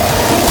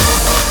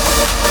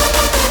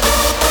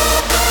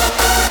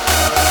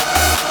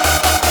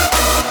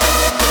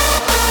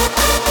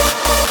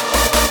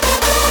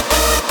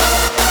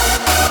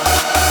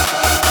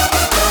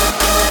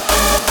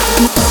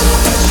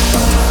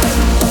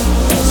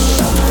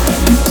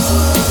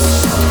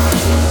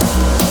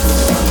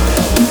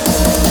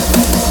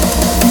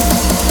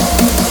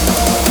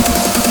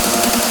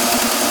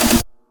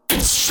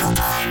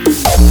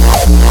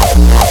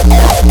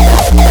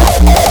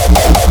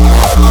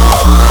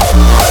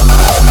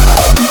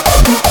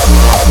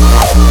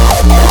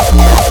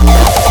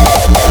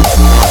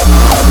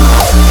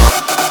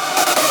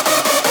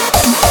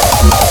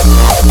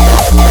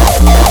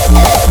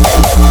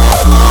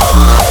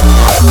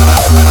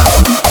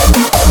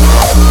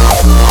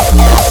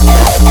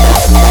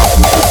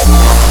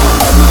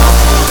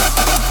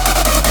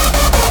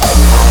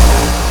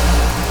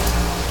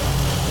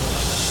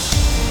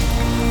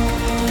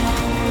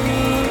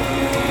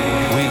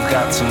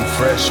some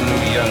fresh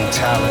new young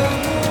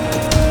talent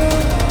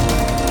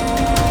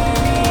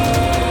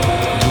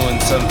doing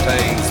some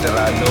things that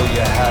I know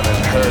you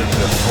haven't heard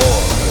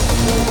before,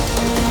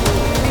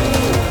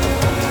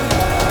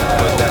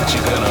 but that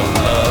you're gonna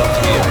love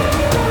hearing.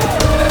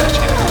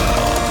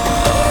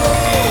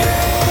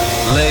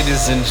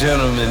 Ladies and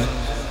gentlemen,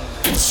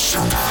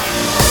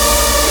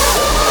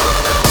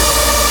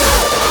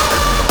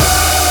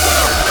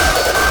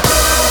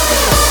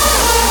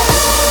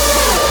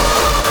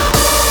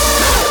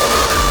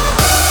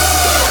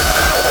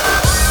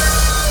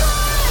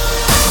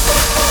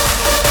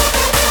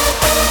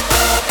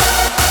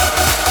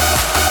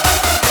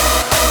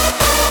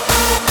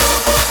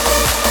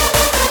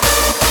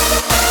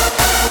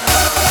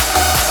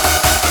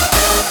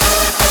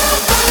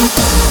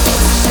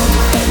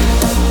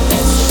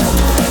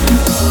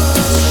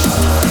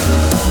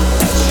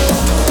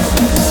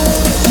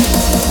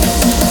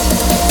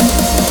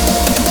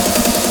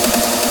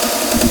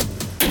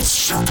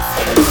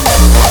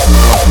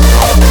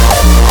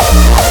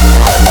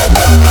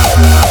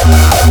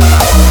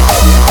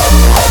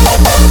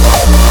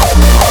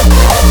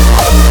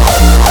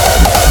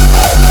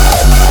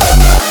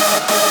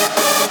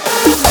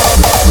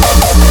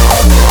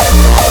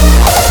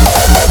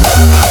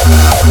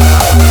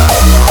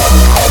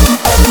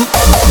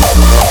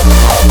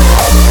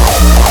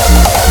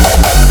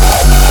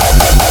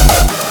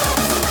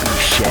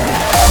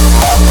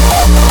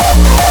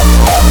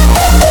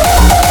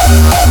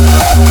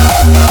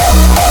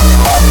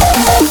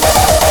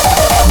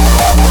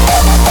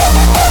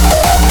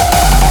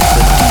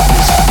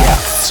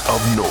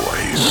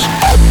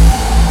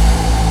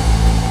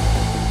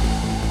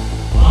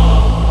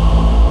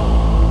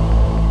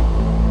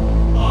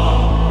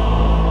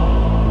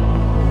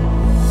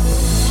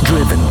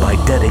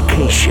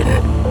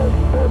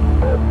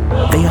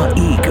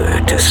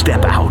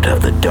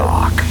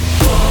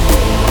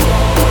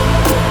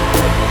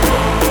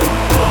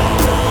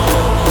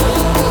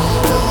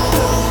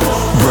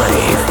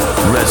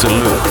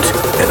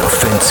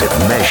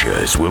 Defensive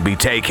measures will be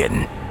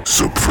taken.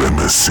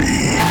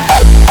 Supremacy.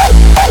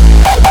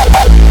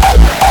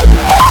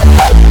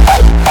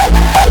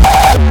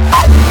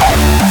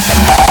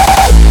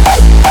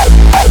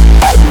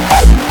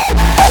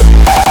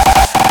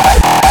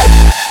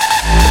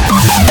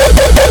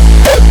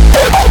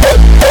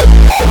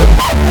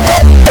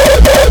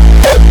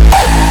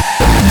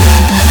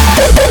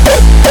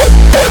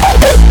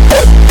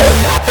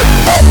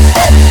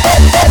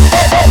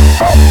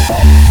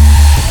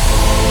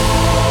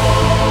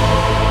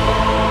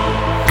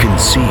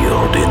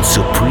 Concealed in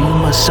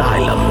supreme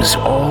asylums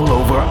all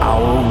over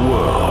our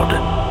world,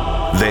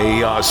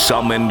 they are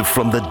summoned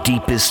from the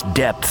deepest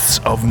depths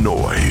of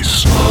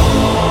noise.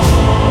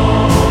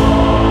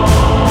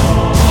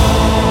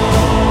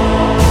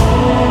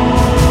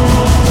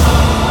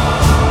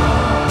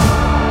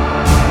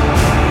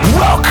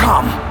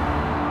 Welcome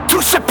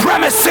to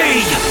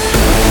Supremacy!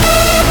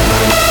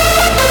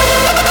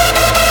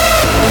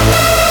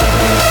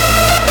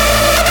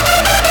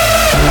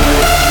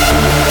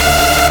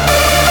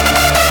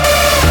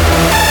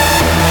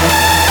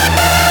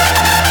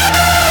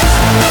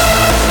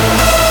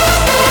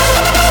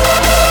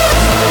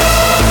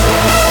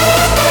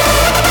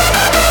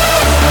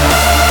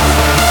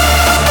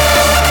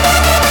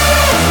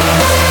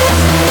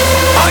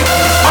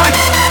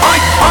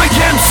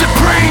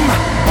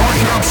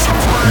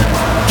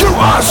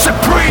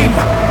 Supreme!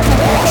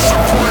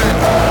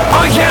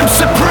 I am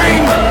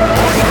supreme!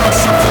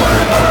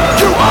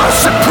 You are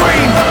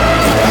supreme!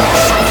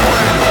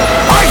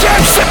 I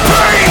am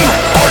supreme!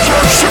 I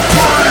am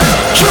supreme!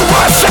 You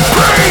are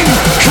supreme!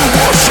 You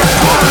are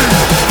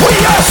supreme! We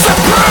are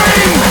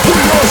supreme!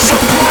 We are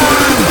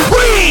supreme!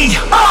 We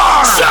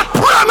are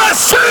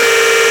Supremacy!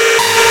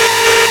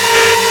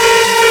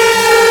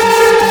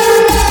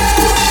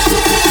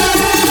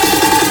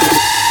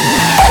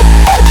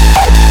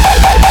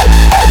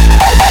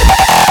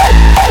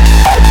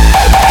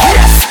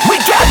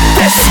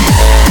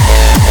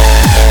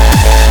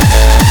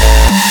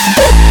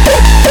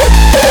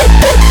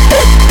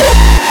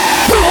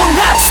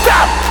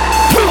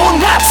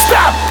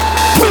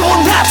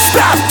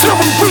 Stop till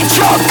we reach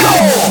our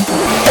goal!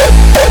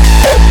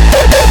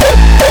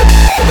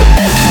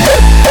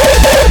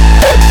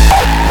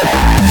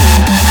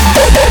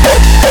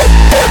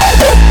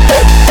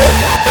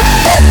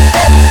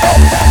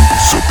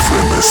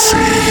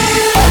 Supremacy.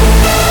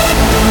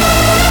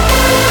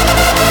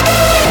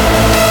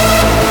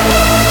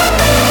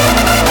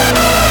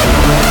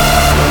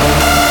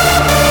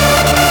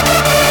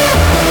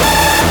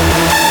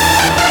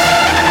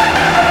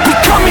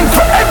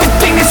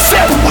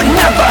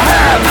 Never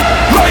have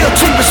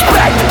loyalty,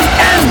 respect,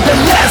 and the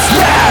last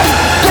laugh.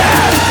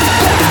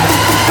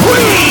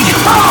 We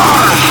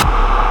are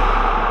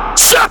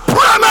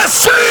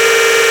Supremacy!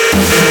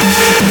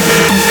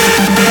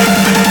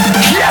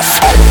 Yes!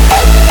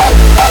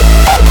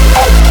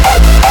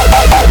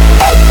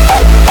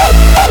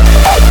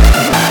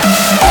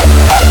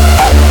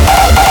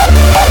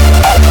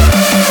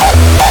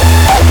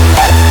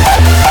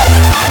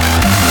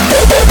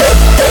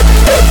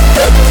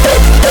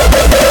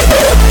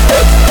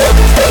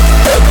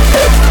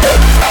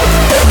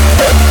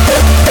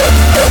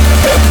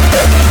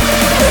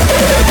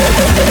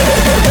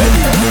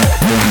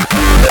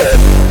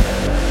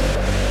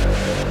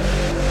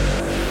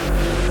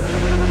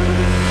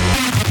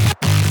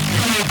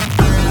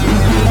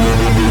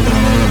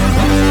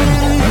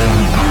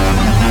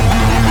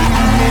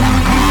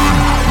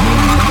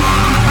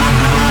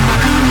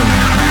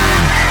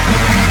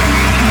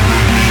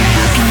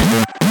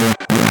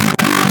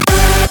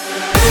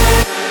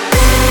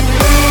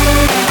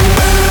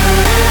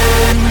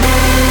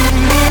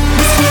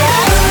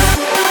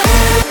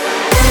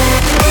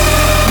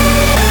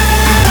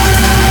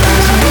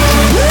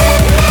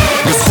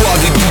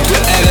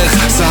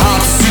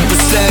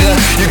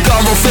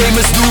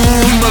 Famous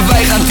doen, maar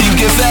wij gaan 10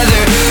 keer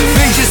verder.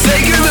 Weet je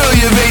zeker, wil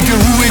je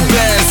weten hoe ik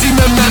ben? Zie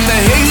me met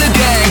mijn hele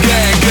gang,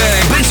 gang,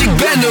 gang. Bitch, ik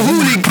ben de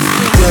hooligan.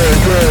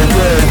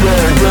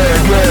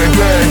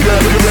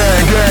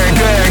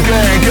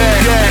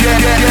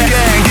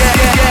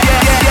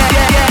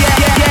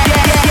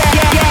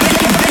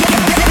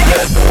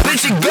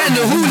 Bitch, ik ben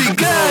de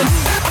hooligan.